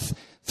death,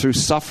 through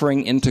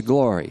suffering into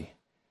glory,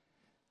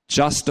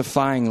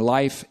 justifying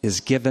life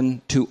is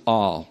given to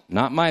all.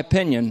 Not my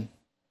opinion.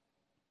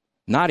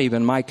 Not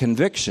even my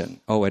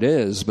conviction. Oh, it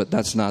is, but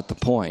that's not the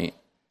point.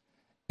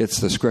 It's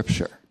the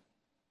Scripture.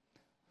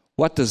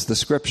 What does the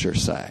Scripture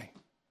say?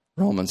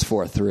 Romans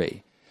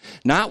 4:3.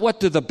 Not what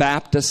do the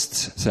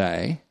Baptists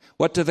say?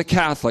 What do the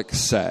Catholics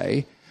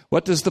say?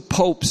 What does the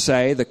Pope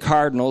say, the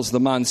cardinals, the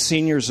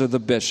monsignors, or the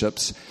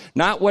bishops?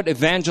 Not what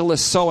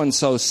evangelist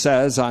so-and-so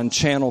says on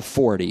Channel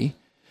 40.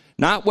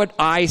 Not what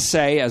I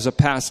say as a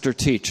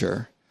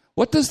pastor-teacher.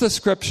 What does the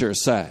Scripture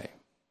say?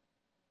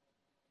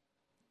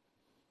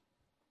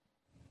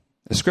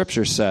 The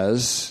Scripture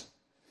says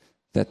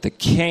that the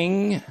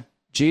King,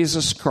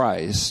 Jesus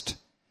Christ,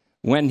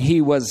 when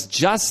he was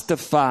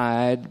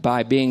justified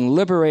by being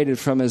liberated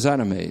from his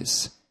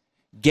enemies,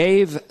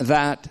 gave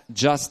that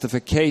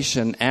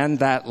justification and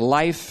that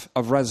life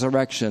of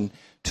resurrection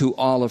to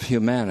all of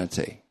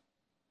humanity.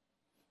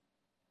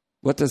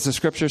 What does the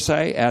Scripture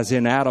say? As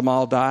in Adam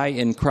all die,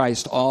 in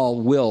Christ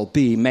all will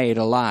be made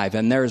alive.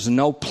 And there's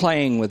no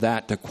playing with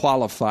that to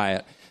qualify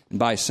it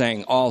by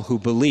saying all who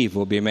believe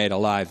will be made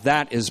alive.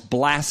 That is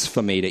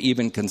blasphemy to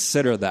even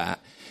consider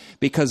that,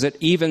 because it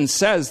even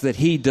says that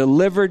he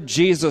delivered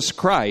Jesus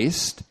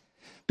Christ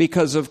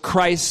because of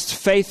Christ's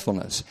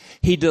faithfulness.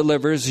 He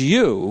delivers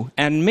you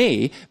and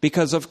me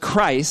because of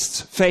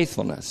Christ's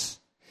faithfulness.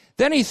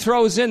 Then he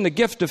throws in the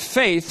gift of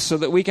faith so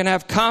that we can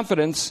have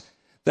confidence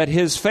that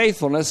his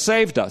faithfulness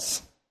saved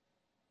us.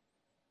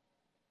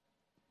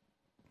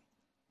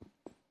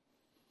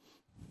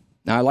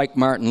 Now, I like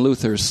Martin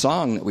Luther's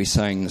song that we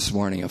sang this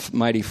morning, "A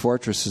Mighty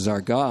Fortress is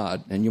Our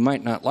God," and you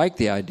might not like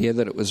the idea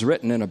that it was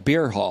written in a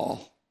beer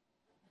hall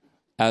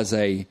as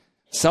a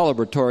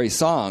celebratory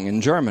song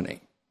in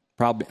Germany.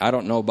 Probably, I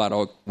don't know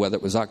about whether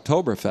it was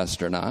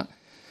Oktoberfest or not,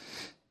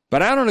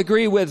 but I don't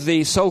agree with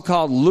the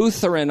so-called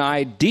Lutheran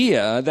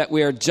idea that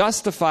we are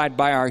justified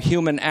by our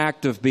human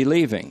act of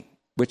believing,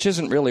 which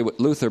isn't really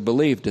what Luther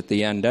believed at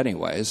the end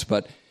anyways,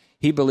 but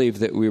he believed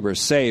that we were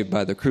saved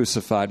by the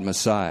crucified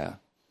Messiah.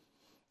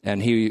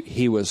 And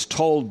he was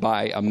told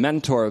by a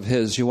mentor of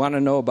his, you want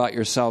to know about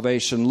your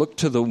salvation, look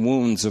to the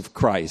wounds of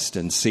Christ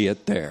and see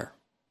it there.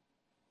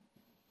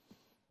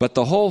 But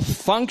the whole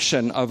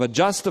function of a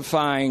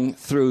justifying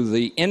through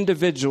the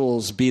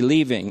individual's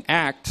believing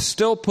act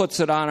still puts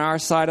it on our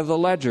side of the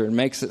ledger and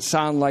makes it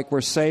sound like we're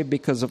saved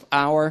because of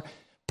our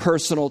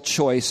personal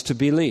choice to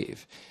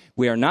believe.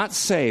 We are not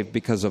saved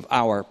because of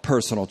our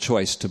personal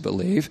choice to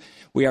believe.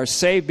 We are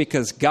saved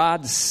because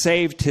God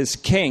saved his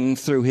king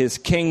through his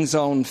king's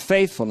own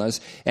faithfulness,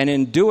 and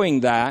in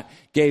doing that,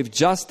 gave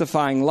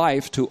justifying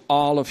life to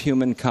all of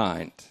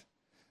humankind.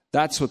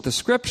 That's what the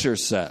Scripture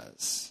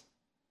says.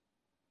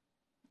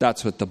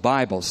 That's what the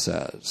Bible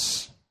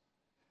says.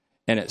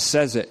 And it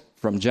says it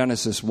from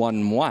Genesis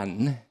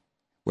 1:1,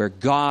 where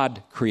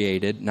God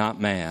created, not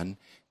man.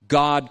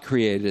 God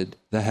created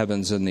the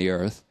heavens and the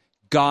earth.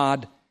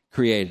 God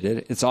created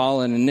it. It's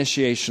all an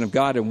initiation of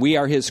God, and we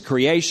are his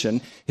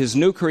creation, his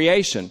new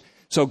creation.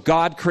 So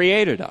God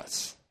created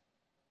us.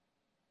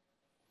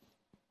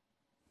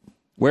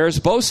 Where's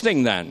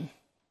boasting then?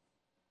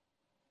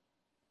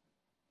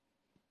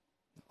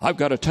 I've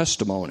got a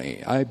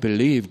testimony. I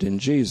believed in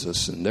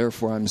Jesus, and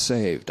therefore I'm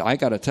saved. I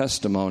got a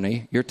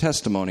testimony. Your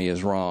testimony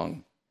is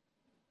wrong.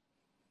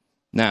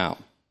 Now,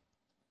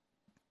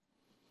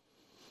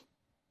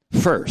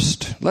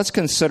 first, let's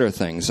consider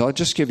things. I'll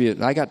just give you,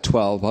 I got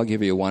 12. I'll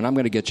give you one. I'm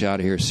going to get you out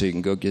of here so you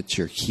can go get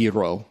your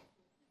hero.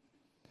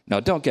 No,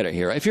 don't get a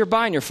hero. If you're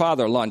buying your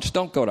father lunch,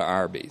 don't go to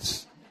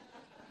Arby's.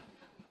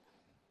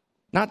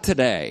 Not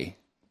today.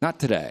 Not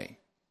today.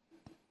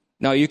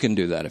 No, you can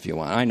do that if you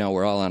want. I know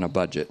we're all on a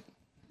budget.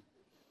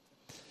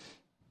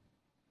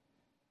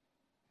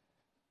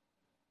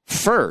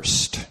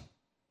 First,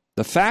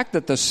 the fact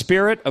that the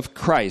Spirit of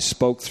Christ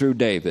spoke through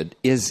David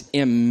is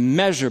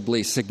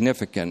immeasurably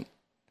significant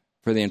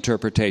for the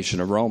interpretation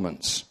of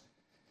Romans.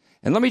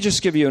 And let me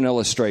just give you an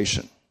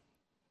illustration.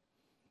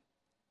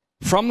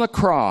 From the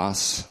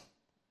cross,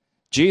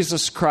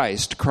 Jesus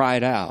Christ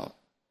cried out,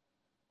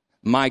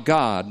 my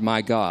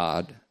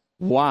God,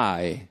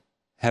 why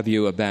have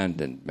you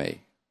abandoned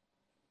me?"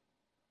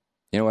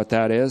 You know what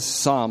that is?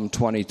 Psalm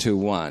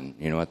 22:1.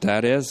 You know what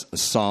that is? A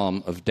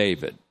psalm of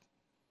David.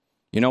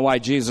 You know why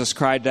Jesus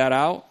cried that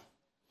out?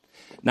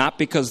 Not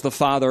because the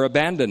Father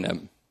abandoned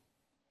him,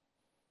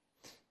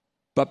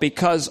 but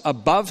because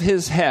above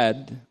his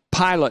head,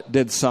 Pilate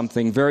did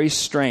something very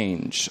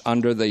strange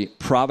under the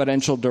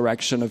providential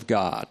direction of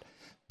God.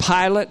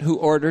 Pilate, who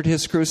ordered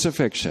his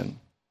crucifixion,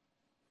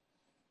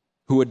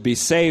 who would be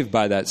saved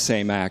by that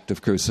same act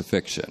of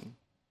crucifixion,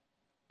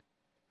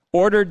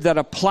 ordered that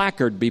a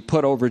placard be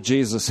put over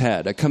Jesus'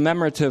 head, a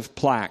commemorative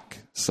plaque,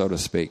 so to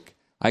speak.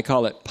 I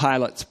call it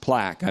Pilate's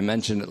plaque. I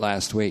mentioned it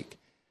last week.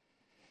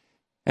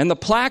 And the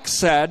plaque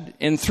said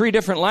in 3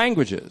 different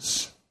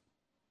languages,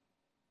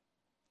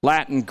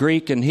 Latin,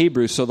 Greek, and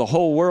Hebrew, so the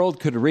whole world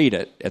could read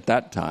it at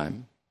that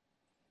time.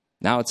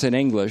 Now it's in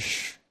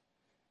English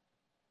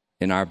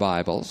in our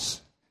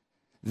Bibles.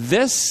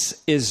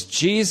 "This is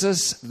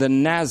Jesus the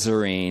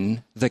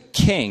Nazarene, the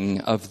King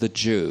of the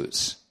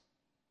Jews."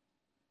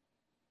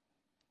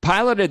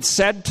 Pilate had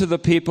said to the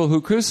people who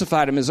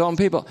crucified him, his own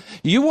people,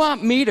 "You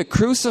want me to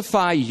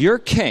crucify your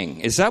king?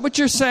 Is that what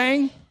you're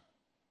saying?"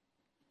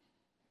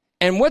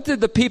 And what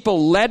did the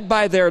people, led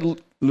by their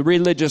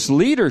religious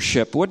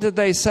leadership, what did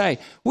they say?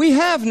 "We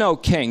have no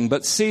king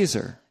but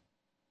Caesar."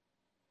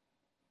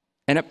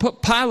 And it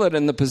put Pilate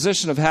in the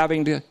position of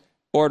having to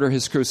order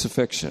his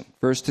crucifixion.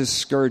 First his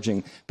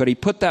scourging. But he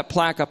put that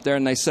plaque up there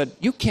and they said,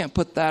 "You can't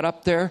put that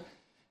up there.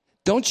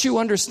 Don't you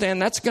understand?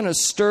 That's going to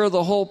stir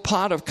the whole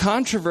pot of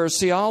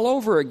controversy all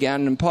over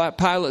again." And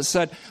Pilate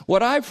said,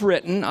 "What I've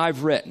written,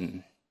 I've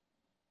written."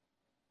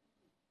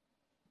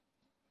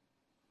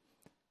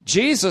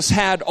 Jesus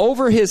had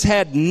over his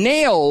head,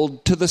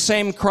 nailed to the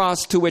same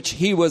cross to which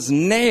he was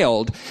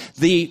nailed,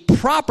 the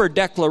proper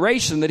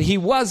declaration that he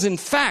was in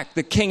fact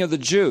the King of the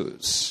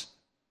Jews.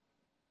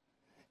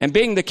 And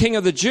being the King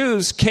of the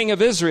Jews, King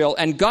of Israel,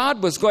 and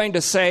God was going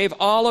to save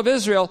all of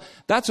Israel.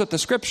 That's what the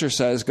Scripture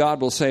says. God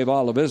will save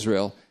all of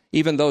Israel,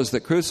 even those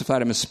that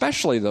crucified him,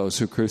 especially those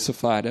who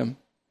crucified him.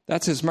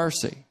 That's his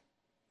mercy.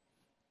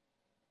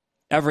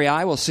 Every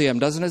eye will see him.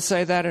 Doesn't it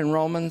say that in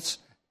Romans?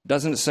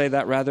 Doesn't it say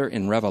that rather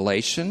in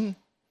Revelation?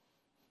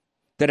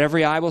 That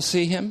every eye will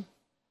see him?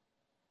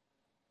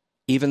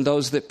 Even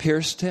those that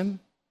pierced him?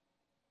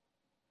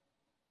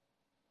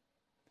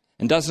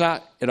 And does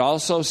not it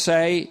also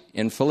say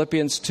in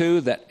Philippians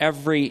 2 that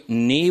every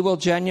knee will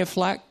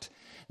genuflect?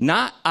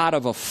 Not out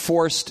of a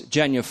forced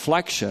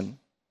genuflection,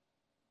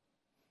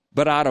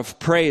 but out of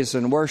praise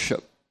and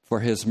worship for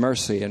his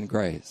mercy and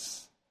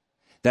grace.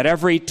 That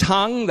every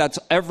tongue, that's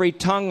every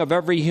tongue of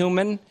every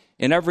human,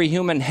 in every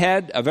human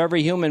head of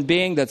every human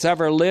being that's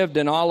ever lived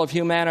in all of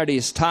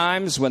humanity's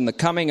times when the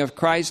coming of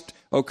Christ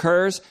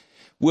occurs,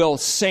 will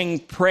sing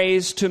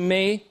praise to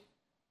me,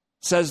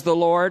 says the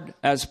Lord,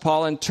 as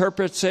Paul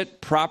interprets it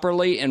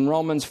properly in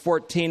Romans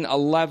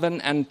 14:11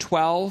 and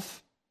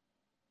 12.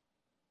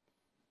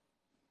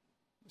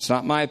 It's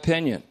not my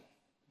opinion.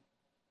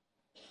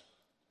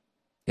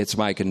 It's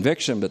my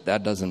conviction, but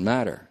that doesn't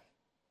matter.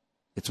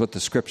 It's what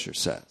the Scripture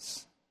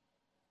says.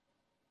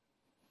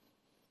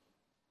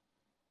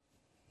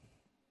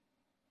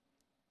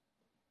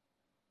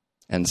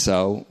 And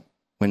so,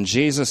 when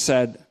Jesus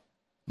said,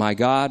 my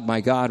God,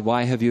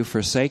 why have you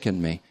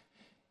forsaken me?"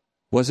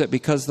 Was it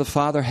because the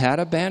Father had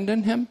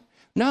abandoned him?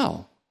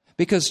 No,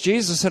 because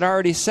Jesus had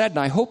already said, and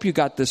I hope you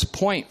got this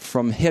point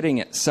from hitting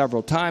it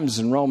several times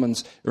in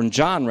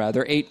John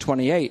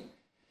 8:28.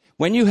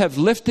 "When you have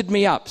lifted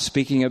me up,"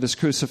 speaking of his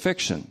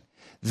crucifixion,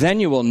 "then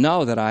you will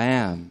know that I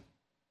am,"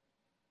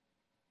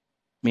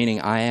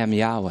 meaning I am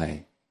Yahweh,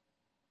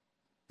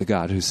 the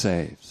God who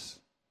saves,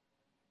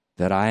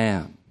 that I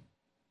am.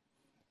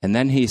 And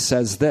then he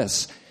says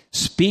this,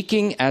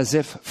 speaking as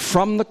if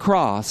from the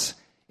cross,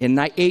 in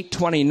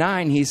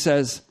 8:29, he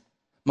says,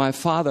 "My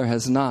Father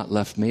has not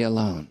left me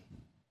alone.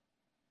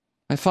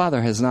 My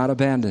Father has not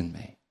abandoned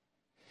me."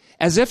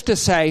 As if to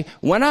say,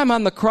 when I'm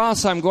on the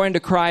cross, I'm going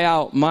to cry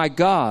out, my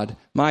God,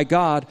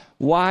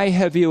 why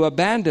have you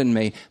abandoned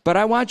me?" But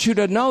I want you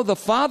to know the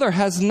Father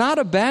has not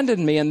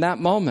abandoned me in that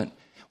moment.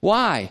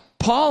 Why?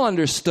 Paul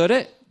understood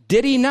it,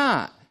 did he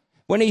not?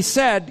 When he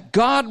said,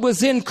 God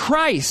was in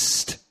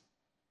Christ,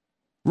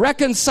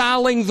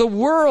 reconciling the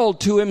world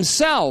to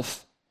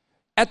himself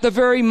at the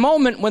very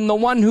moment when the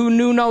one who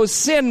knew no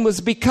sin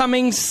was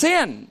becoming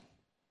sin.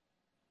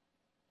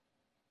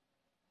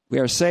 We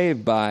are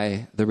saved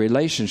by the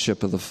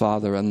relationship of the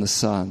Father and the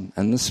Son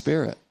and the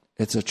Spirit.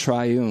 It's a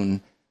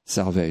triune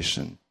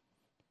salvation.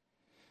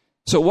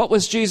 So what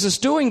was Jesus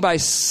doing by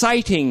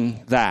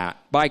citing that,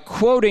 by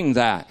quoting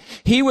that?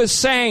 He was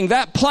saying,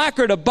 that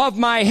placard above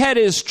my head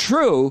is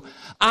true.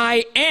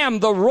 I am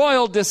the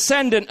royal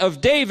descendant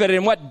of David.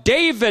 And what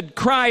David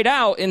cried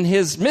out in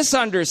his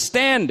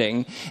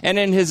misunderstanding and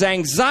in his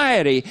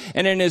anxiety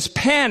and in his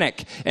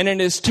panic and in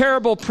his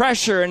terrible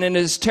pressure and in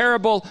his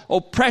terrible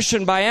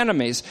oppression by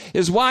enemies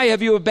is, why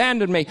have you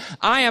abandoned me?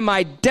 I am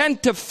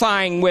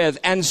identifying with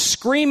and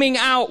screaming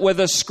out with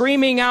a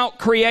screaming out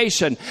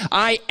creation.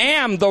 I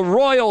am the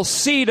royal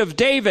seed of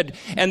David.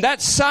 And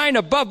that sign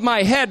above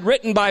my head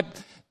written by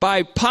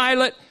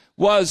Pilate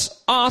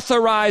was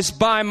authorized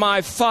by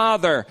my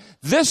Father.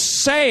 This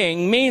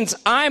saying means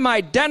I'm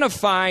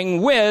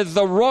identifying with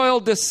the royal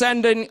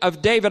descendant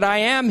of David. I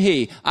am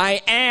he.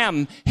 I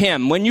am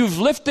him. When you've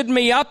lifted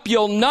me up,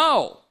 you'll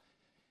know.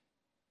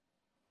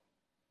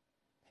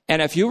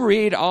 And if you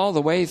read all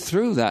the way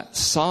through that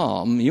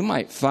psalm, you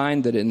might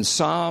find that in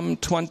Psalm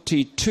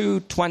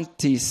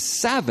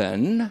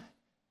 22:27,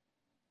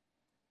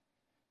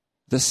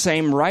 the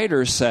same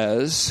writer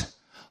says,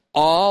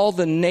 all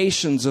the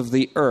nations of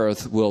the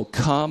earth will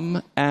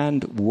come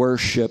and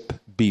worship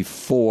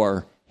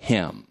before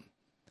him.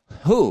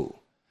 Who?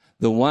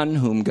 The one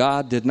whom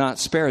God did not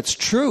spare. It's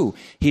true,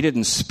 he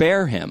didn't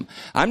spare him.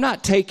 I'm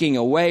not taking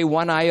away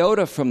one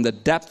iota from the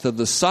depth of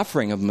the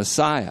suffering of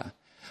Messiah.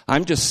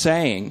 I'm just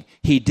saying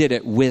he did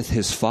it with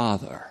his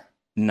Father,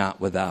 not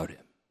without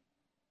him.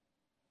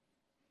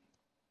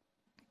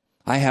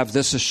 I have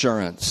this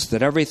assurance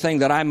that everything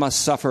that I must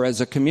suffer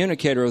as a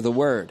communicator of the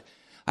word,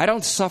 I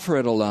don't suffer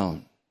it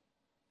alone.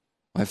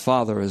 My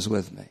Father is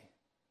with me.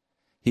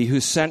 He who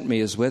sent me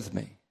is with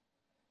me.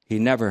 He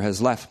never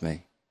has left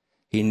me.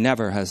 He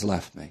never has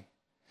left me.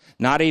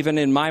 Not even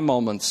in my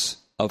moments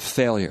of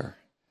failure.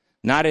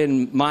 Not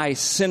in my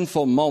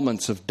sinful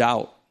moments of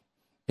doubt.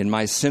 In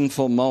my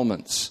sinful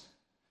moments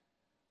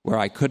where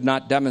I could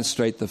not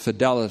demonstrate the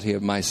fidelity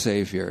of my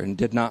Savior and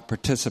did not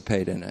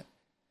participate in it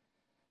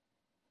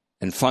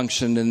and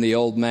functioned in the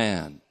old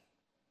man.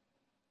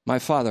 My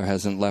Father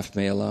hasn't left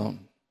me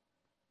alone.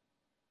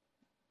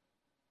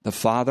 The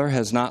Father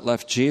has not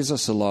left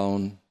Jesus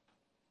alone,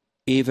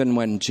 even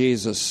when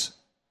Jesus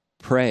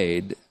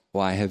prayed,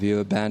 why have you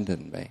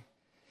abandoned me?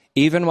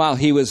 Even while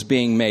he was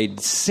being made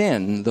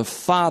sin, the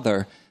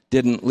Father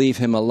didn't leave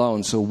him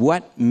alone. So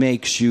what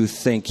makes you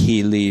think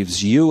he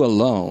leaves you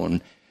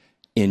alone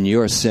in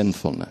your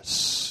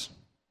sinfulness?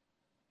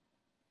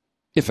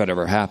 If it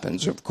ever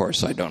happens, of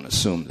course, I don't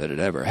assume that it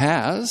ever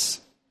has.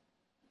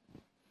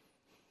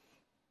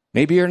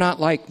 Maybe you're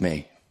not like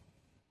me.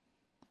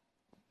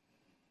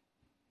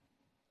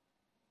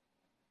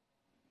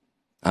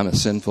 I'm a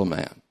sinful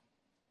man.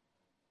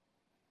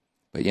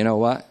 But you know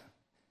what?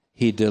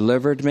 He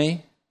delivered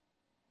me.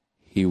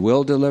 He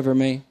will deliver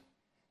me.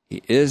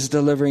 He is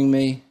delivering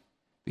me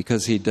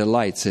because he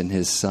delights in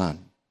his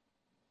Son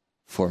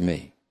for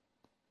me.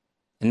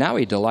 And now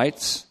he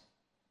delights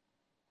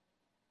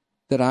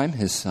that I'm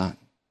his son.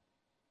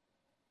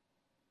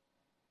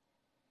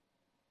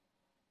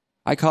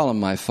 I call him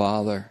my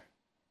Father.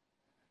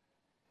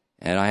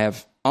 And I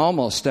have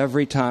almost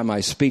every time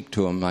I speak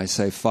to him, I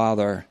say,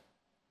 Father,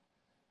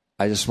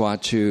 I just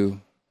want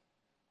you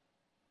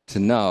to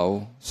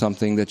know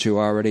something that you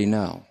already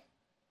know.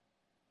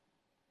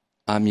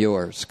 I'm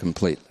yours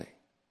completely.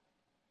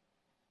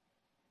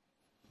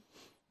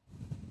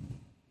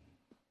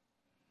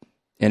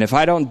 And if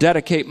I don't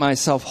dedicate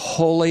myself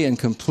wholly and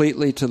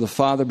completely to the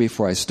Father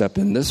before I step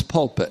in this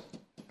pulpit,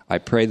 I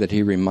pray that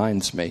he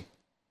reminds me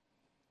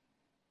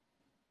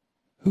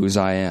whose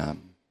I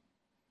am.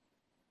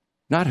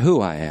 Not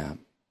who I am,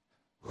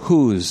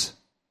 whose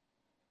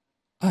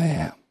I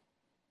am.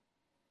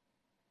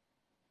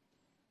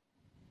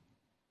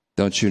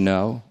 Don't you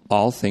know?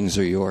 All things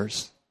are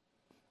yours.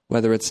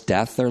 Whether it's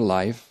death or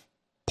life,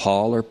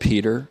 Paul or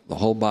Peter, the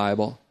whole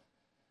Bible.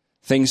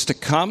 Things to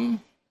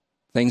come,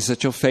 things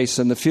that you'll face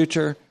in the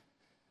future,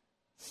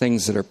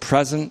 things that are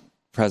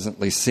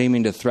presently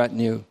seeming to threaten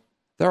you,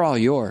 they're all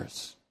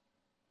yours.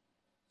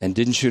 And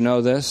didn't you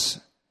know this?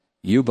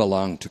 You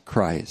belong to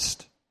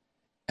Christ,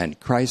 and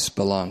Christ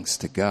belongs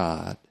to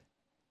God.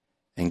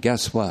 And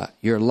guess what?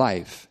 Your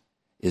life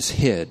is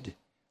hid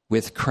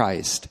with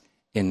Christ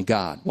in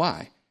God.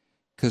 Why?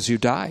 Because you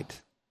died.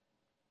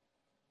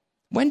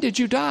 When did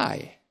you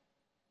die?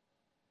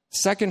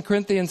 2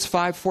 Corinthians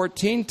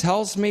 5:14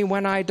 tells me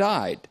when I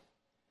died.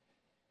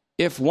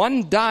 If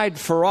one died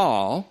for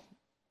all,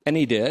 and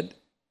he did,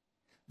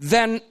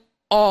 then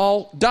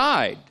all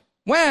died.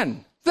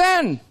 When?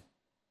 Then.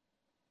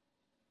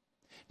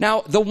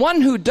 Now, the one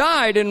who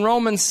died in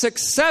Romans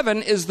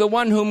 6:7 is the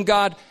one whom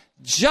God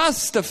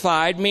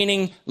justified,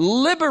 meaning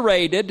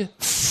liberated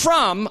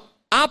from,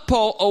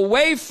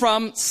 away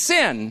from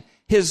sin,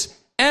 his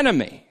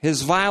enemy,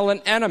 his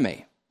violent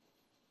enemy.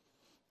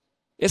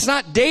 It's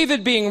not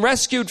David being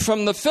rescued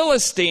from the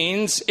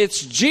Philistines.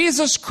 It's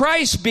Jesus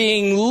Christ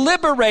being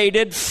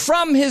liberated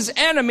from his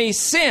enemy,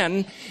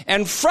 sin,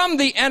 and from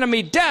the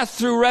enemy, death,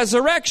 through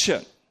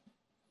resurrection.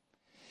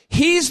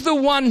 He's the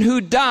one who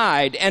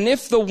died. And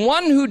if the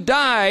one who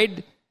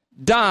died,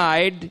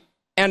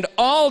 and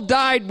all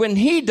died when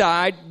he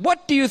died,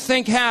 what do you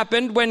think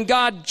happened when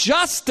God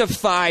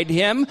justified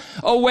him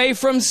away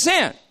from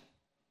sin?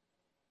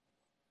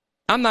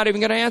 I'm not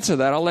even going to answer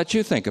that. I'll let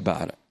you think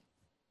about it.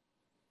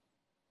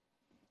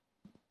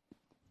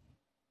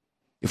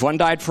 If one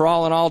died for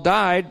all and all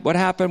died, what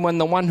happened when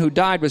the one who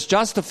died was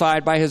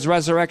justified by his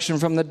resurrection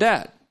from the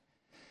dead?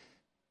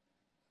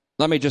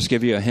 Let me just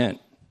give you a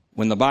hint.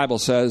 When the Bible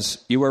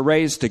says you were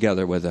raised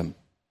together with him,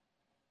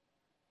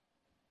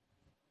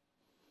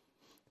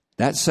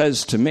 that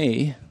says to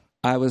me,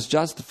 I was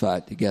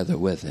justified together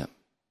with him,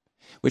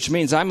 which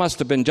means I must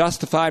have been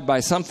justified by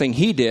something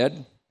he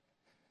did.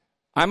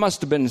 I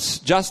must have been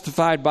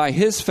justified by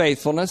his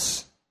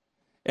faithfulness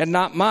and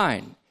not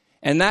mine.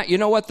 And that, you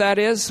know what that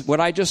is?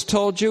 What I just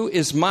told you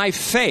is my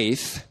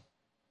faith,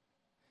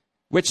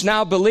 which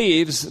now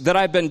believes that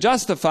I've been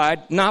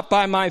justified not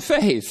by my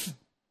faith,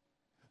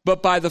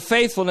 but by the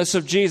faithfulness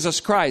of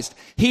Jesus Christ.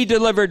 He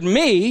delivered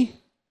me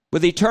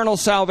with eternal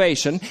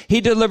salvation.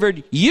 He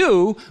delivered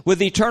you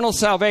with eternal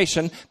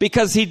salvation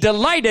because he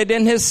delighted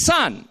in his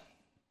Son.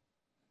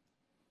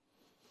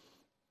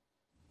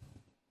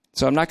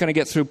 So I'm not going to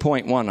get through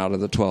point 1 out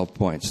of the 12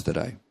 points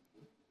today.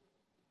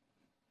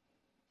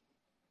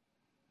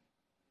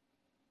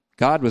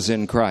 God was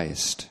in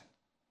Christ,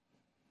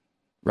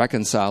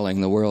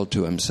 reconciling the world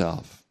to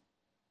himself.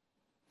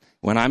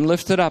 When I'm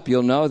lifted up,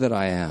 you'll know that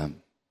I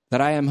am. That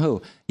I am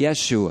who?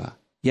 Yeshua.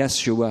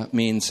 Yeshua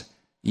means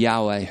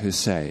Yahweh who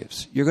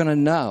saves. You're going to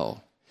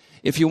know.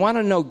 If you want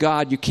to know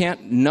God, you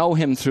can't know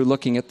him through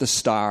looking at the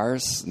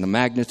stars and the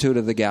magnitude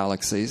of the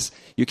galaxies.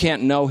 You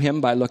can't know him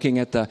by looking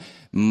at the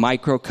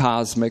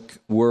microcosmic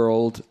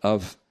world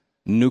of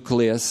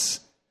nucleus,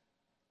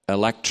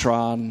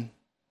 electron,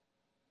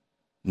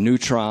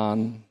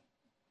 neutron,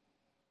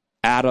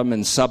 atom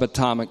and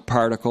subatomic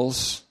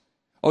particles.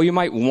 Oh, you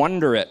might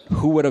wonder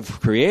who would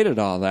have created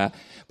all that.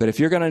 But if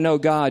you're going to know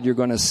God, you're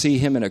going to see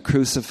him in a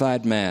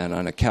crucified man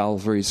on a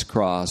Calvary's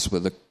cross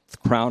with a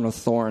crown of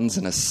thorns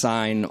and a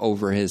sign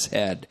over his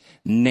head,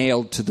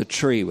 nailed to the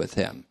tree with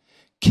him,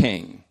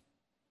 King.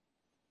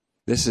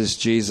 This is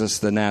Jesus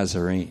the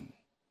Nazarene,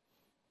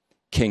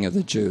 King of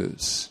the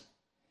Jews.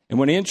 And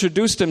when he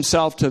introduced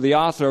himself to the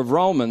author of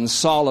Romans,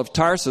 Saul of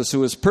Tarsus, who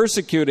was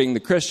persecuting the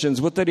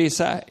Christians, what did he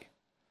say?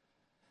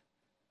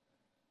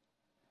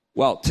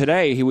 Well,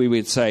 today we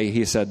would say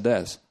he said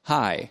this,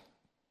 hi.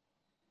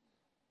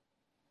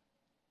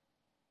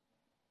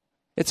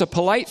 It's a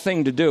polite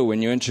thing to do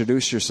when you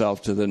introduce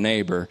yourself to the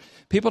neighbor.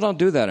 People don't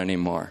do that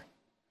anymore.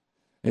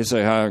 They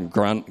say, hi,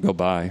 grunt, go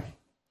by.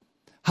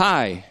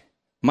 Hi,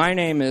 my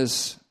name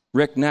is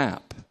Rick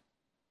Knapp.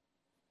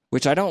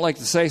 Which I don't like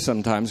to say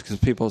sometimes because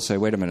people say,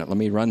 wait a minute, let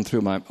me run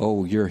through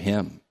oh, you're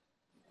him.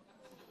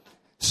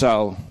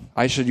 So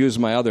I should use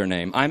my other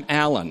name. I'm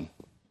Alan.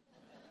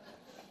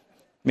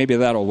 Maybe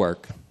that'll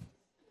work.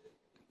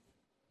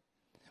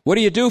 What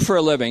do you do for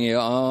a living?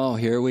 Oh,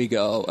 here we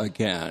go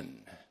again.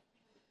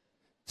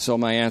 So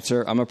my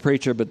answer, I'm a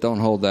preacher, but don't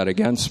hold that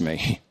against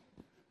me.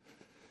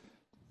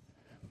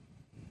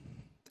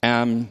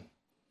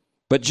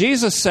 But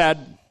Jesus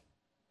said,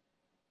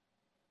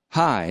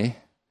 hi,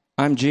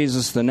 I'm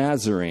Jesus the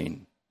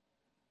Nazarene.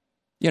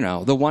 You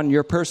know, the one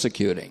you're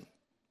persecuting.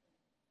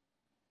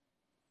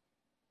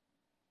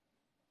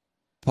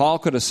 Paul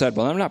could have said,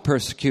 well, I'm not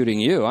persecuting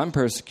you. I'm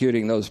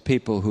persecuting those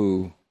people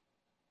who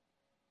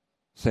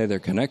say they're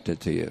connected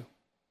to you.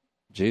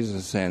 Jesus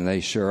is saying they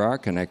sure are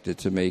connected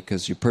to me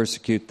because you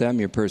persecute them,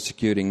 you're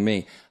persecuting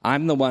me.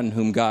 I'm the one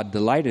whom God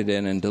delighted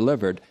in and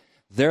delivered.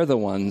 They're the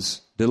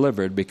ones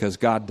delivered because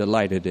God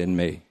delighted in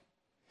me.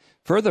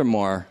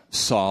 Furthermore,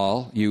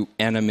 Saul, you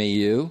enemy,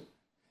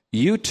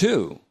 you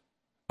too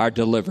are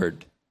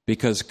delivered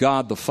because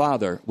God the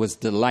Father was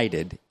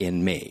delighted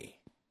in me.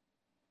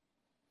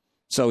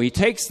 So he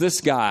takes this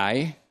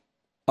guy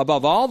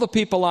above all the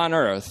people on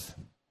earth.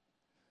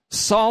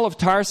 Saul of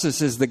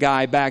Tarsus is the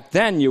guy back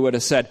then you would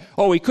have said,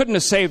 oh, he couldn't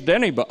have saved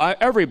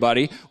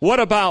everybody. What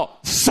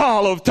about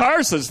Saul of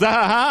Tarsus?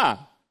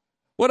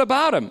 What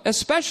about him?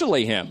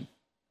 Especially him.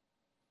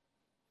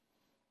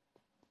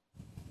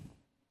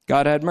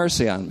 God had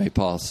mercy on me,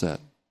 Paul said.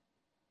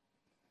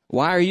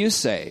 Why are you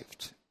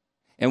saved?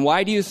 And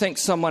why do you think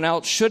someone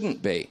else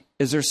shouldn't be?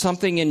 Is there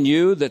something in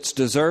you that's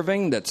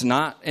deserving that's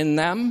not in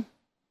them?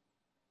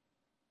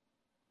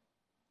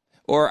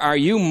 Or are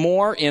you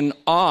more in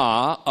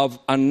awe of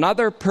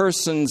another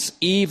person's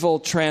evil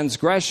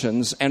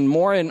transgressions and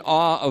more in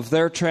awe of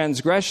their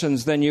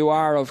transgressions than you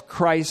are of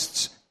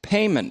Christ's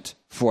payment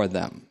for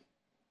them?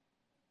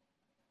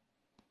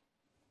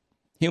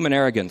 Human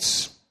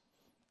arrogance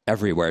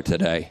everywhere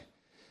today.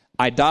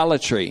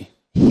 Idolatry,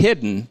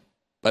 hidden,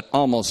 but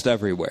almost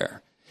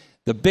everywhere.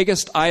 The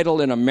biggest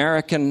idol in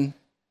American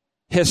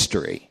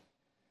history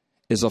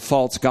is a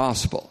false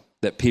gospel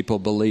that people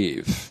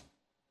believe.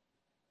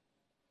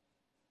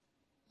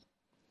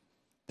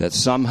 That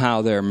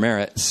somehow their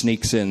merit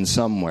sneaks in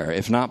somewhere,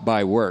 if not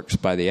by works,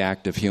 by the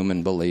act of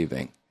human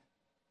believing.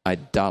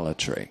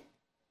 Idolatry.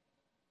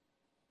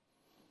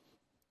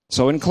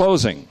 So in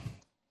closing,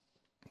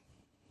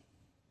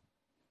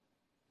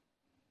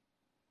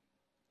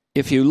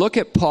 if you look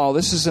at Paul,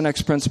 this is the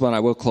next principle, and I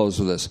will close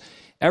with this.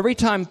 every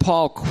time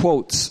Paul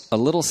quotes a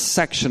little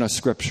section of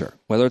Scripture,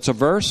 whether it's a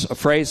verse, a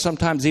phrase,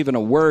 sometimes even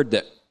a word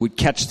that would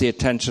catch the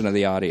attention of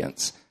the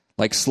audience,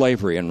 like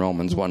slavery in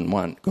Romans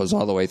 1:1, goes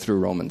all the way through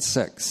Romans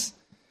 6.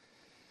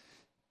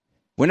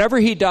 Whenever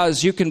he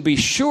does, you can be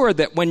sure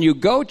that when you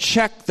go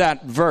check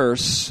that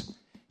verse,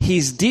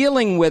 he's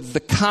dealing with the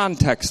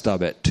context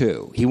of it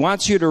too. He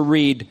wants you to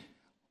read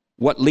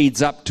what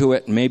leads up to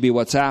it and maybe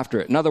what's after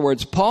it. In other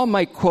words, Paul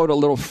might quote a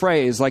little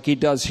phrase like he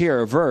does here,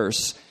 a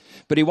verse,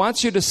 but he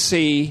wants you to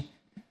see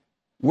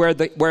where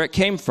it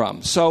came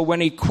from. So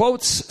when he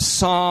quotes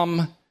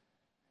Psalm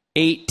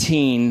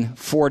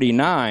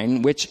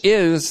 18:49, which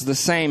is the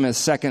same as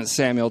 2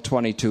 Samuel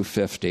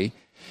 22:50,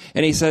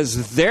 and he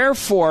says,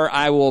 therefore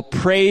I will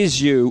praise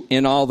you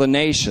in all the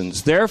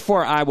nations.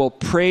 Therefore I will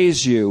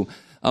praise you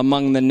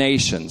among the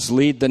nations.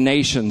 Lead the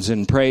nations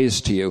in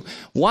praise to you.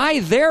 Why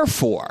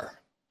therefore?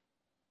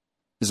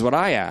 Is what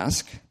I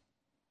ask.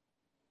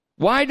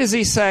 Why does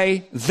he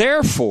say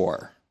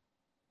therefore?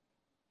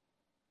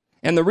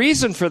 And the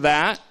reason for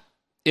that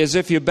is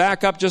if you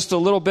back up just a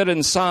little bit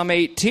in Psalm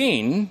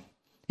 18,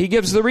 he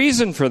gives the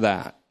reason for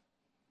that.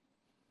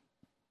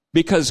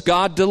 Because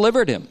God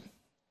delivered him.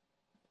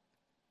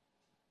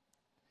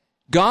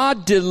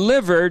 God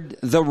delivered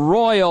the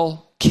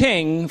royal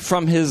king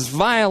from his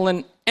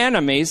violent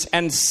enemies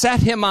and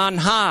set him on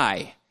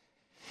high.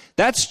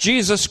 That's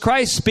Jesus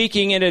Christ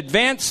speaking in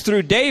advance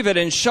through David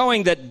and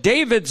showing that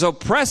David's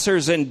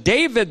oppressors and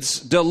David's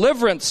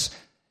deliverance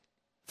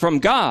from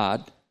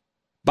God,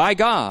 by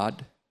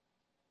God,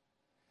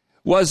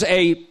 was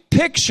a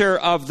picture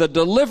of the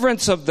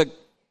deliverance of the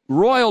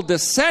royal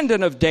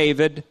descendant of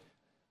David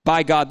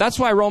by God. That's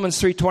why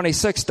Romans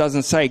 3:26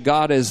 doesn't say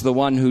God is the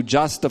one who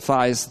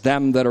justifies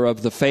them that are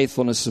of the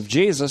faithfulness of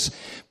Jesus,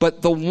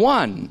 but the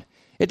one.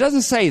 It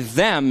doesn't say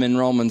them in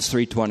Romans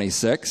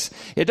 3:26.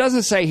 It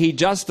doesn't say he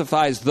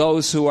justifies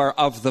those who are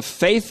of the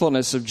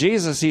faithfulness of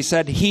Jesus. He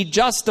said he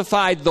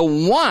justified the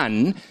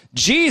one,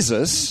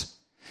 Jesus,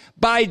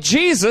 by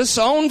Jesus'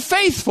 own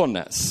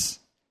faithfulness.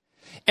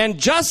 And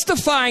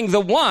justifying the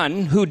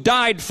one who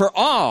died for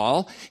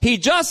all, he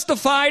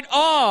justified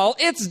all.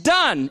 It's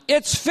done.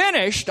 It's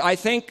finished, I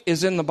think,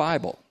 is in the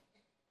Bible.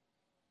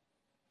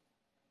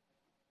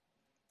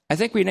 I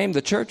think we named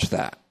the church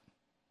that.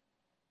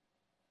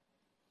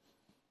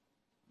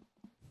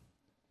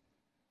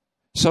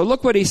 So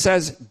look what he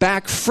says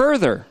back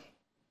further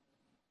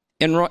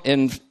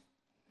in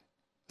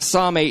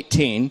Psalm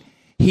 18.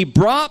 He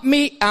brought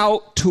me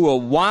out to a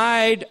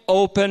wide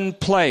open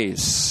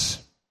place.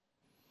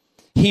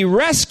 He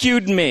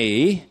rescued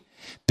me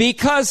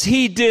because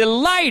he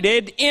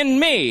delighted in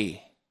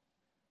me.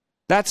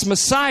 That's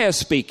Messiah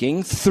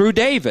speaking through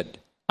David.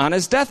 On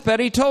his deathbed,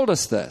 he told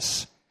us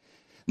this.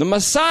 The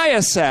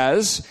Messiah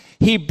says,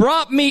 he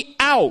brought me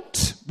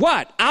out.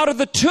 What? Out of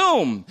the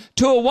tomb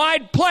to a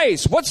wide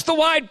place. What's the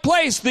wide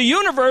place? The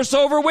universe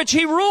over which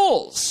he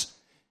rules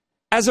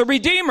as a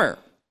redeemer.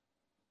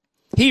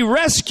 He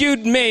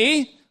rescued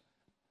me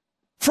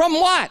from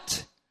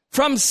what?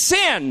 From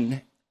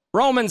sin.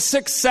 Romans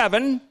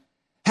 6:7,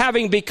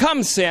 having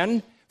become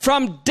sin,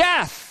 from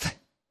death,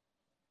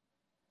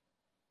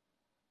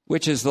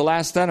 which is the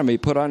last enemy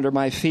put under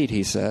my feet,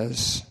 he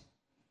says.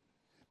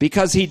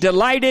 Because he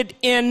delighted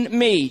in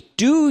me.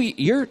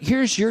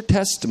 Here's your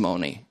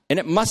testimony, and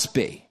it must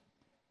be.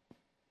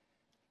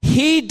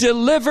 He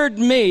delivered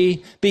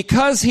me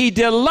because he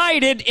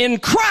delighted in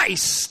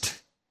Christ.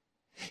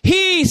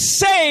 He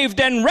saved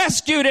and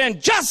rescued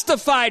and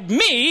justified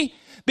me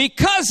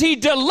because he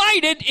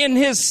delighted in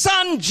his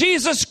Son,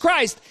 Jesus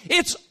Christ.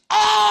 It's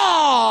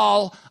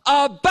all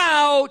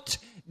about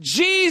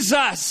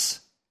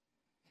Jesus.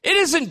 It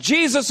isn't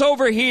Jesus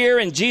over here,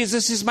 and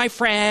Jesus is my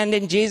friend,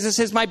 and Jesus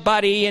is my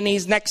buddy, and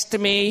he's next to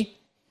me,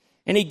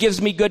 and he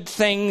gives me good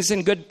things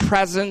and good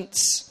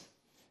presents.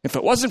 If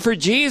it wasn't for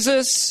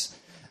Jesus,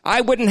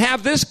 I wouldn't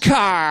have this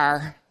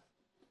car.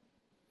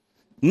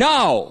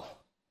 No.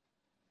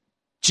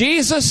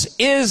 Jesus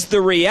is the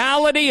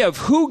reality of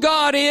who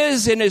God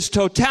is in his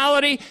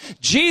totality.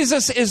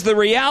 Jesus is the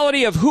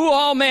reality of who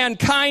all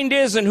mankind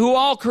is and who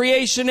all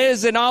creation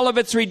is in all of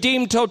its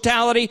redeemed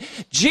totality.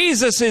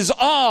 Jesus is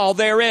all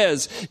there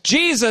is.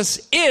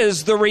 Jesus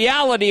is the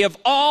reality of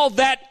all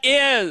that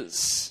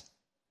is.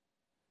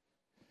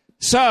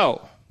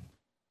 So,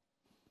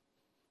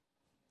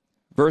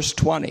 verse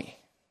 20,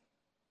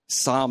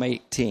 Psalm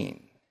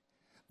 18.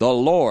 The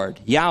Lord,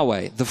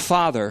 Yahweh, the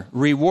Father,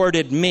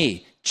 rewarded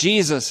me.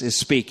 Jesus is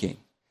speaking.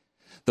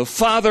 The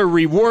Father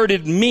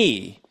rewarded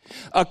me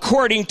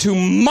according to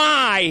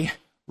my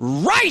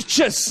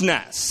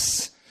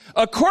righteousness.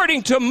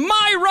 According to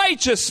my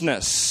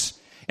righteousness.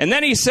 And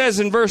then he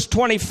says in verse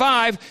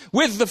 25,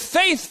 with the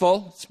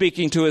faithful,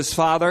 speaking to his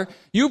Father,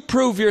 you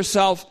prove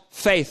yourself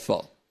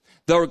faithful.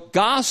 The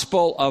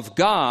gospel of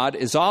God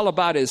is all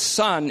about his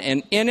Son,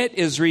 and in it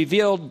is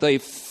revealed the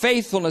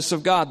faithfulness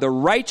of God, the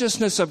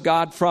righteousness of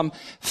God from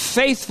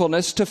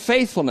faithfulness to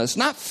faithfulness.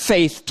 Not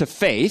faith to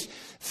faith,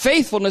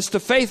 faithfulness to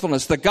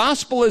faithfulness. The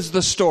gospel is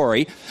the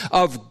story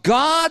of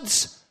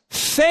God's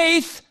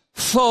faithfulness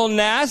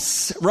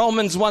faithfulness,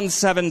 Romans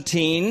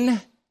 1:17,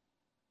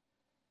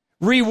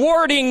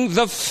 rewarding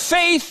the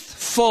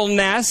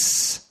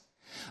faithfulness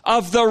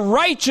of the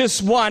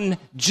righteous one,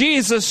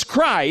 Jesus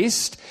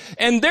Christ,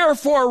 and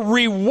therefore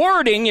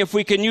rewarding, if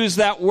we can use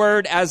that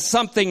word as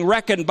something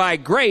reckoned by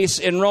grace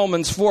in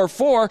Romans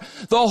 4:4,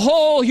 the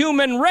whole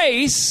human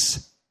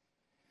race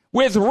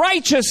with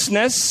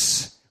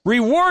righteousness,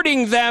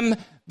 rewarding them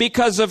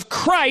because of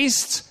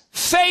Christ's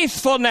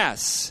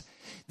faithfulness.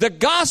 The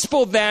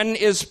gospel then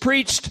is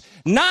preached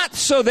not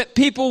so that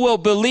people will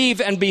believe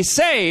and be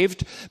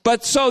saved,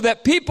 but so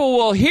that people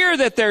will hear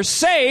that they're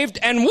saved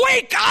and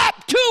wake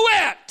up to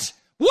it.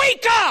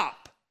 Wake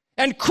up!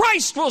 And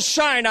Christ will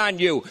shine on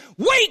you.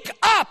 Wake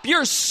up!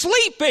 You're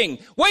sleeping.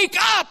 Wake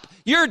up!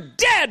 You're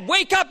dead.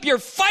 Wake up. You're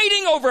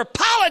fighting over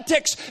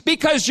politics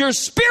because you're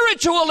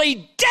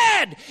spiritually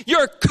dead.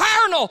 You're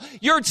carnal.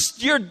 You're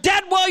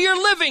dead while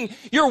you're living.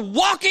 You're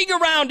walking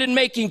around and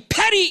making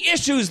petty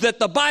issues that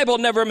the Bible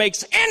never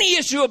makes any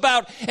issue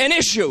about an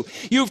issue.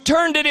 You've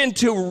turned it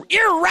into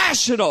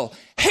irrational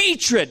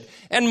hatred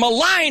and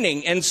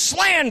maligning and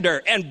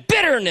slander and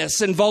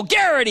bitterness and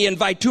vulgarity and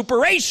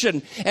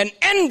vituperation and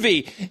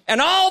envy and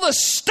all the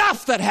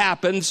stuff that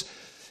happens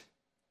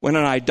when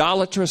an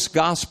idolatrous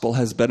gospel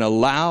has been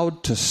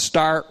allowed to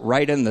start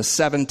right in the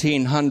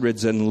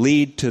 1700s and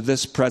lead to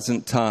this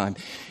present time.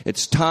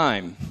 It's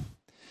time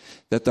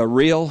that the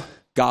real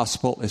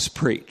gospel is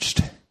preached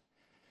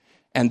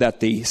and that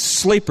the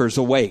sleepers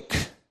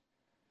awake.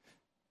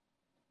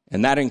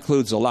 And that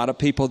includes a lot of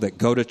people that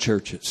go to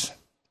churches.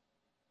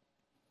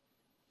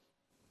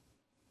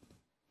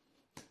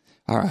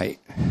 All right.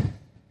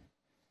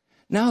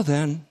 Now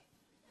then,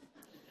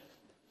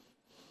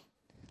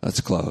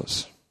 let's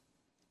close.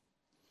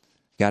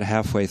 Got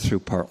halfway through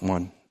part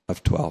 1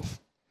 of 12.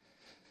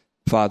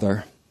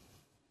 Father,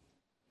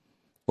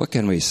 what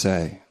can we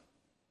say?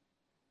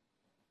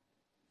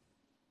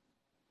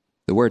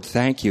 The word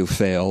thank you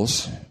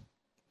fails.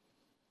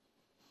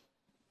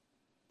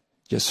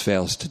 Just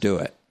fails to do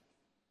it.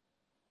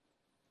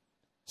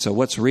 So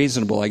what's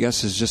reasonable, I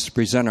guess, is just to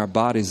present our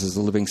bodies as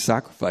a living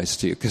sacrifice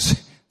to you, because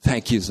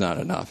thank you is not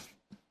enough.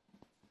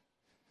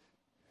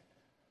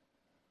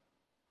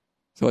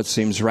 So what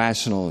seems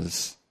rational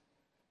is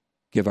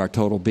give our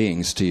total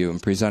beings to you and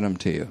present them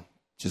to you.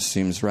 Just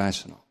seems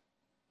rational.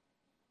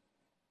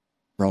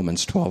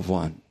 Romans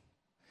 12:1.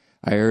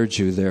 I urge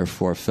you,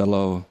 therefore,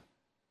 fellow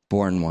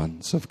born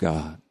ones of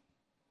God,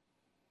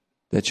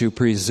 that you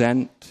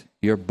present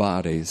your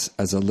bodies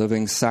as a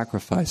living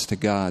sacrifice to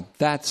God.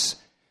 That's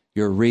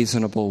your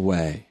reasonable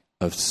way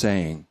of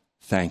saying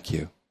thank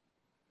you.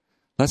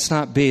 Let's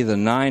not be the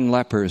 9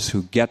 lepers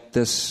who get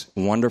this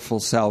wonderful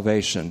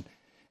salvation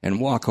and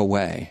walk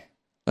away.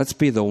 Let's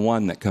be the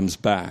one that comes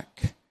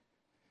back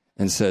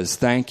and says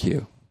thank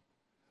you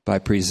by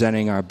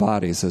presenting our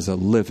bodies as a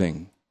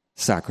living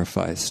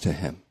sacrifice to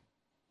him.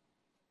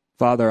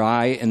 Father,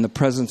 I, in the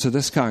presence of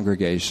this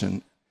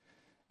congregation,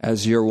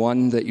 as your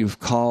one that you've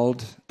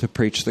called to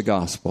preach the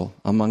gospel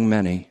among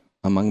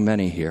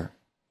many here,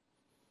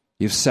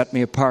 you've set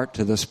me apart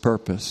to this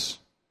purpose.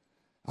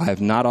 I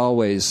have not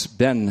always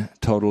been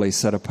totally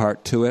set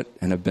apart to it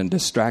and have been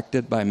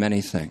distracted by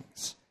many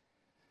things.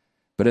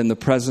 But in the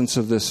presence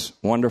of this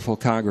wonderful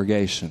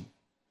congregation,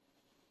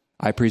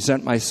 I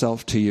present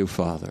myself to you,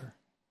 Father,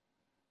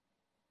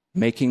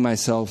 making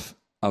myself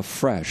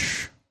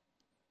afresh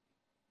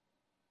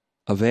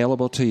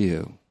available to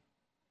you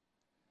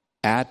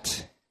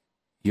at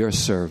your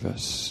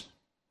service,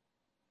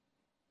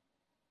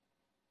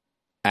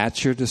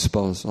 at your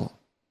disposal.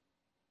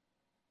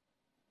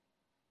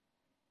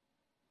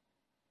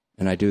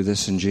 And I do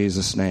this in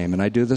Jesus' name. And I do this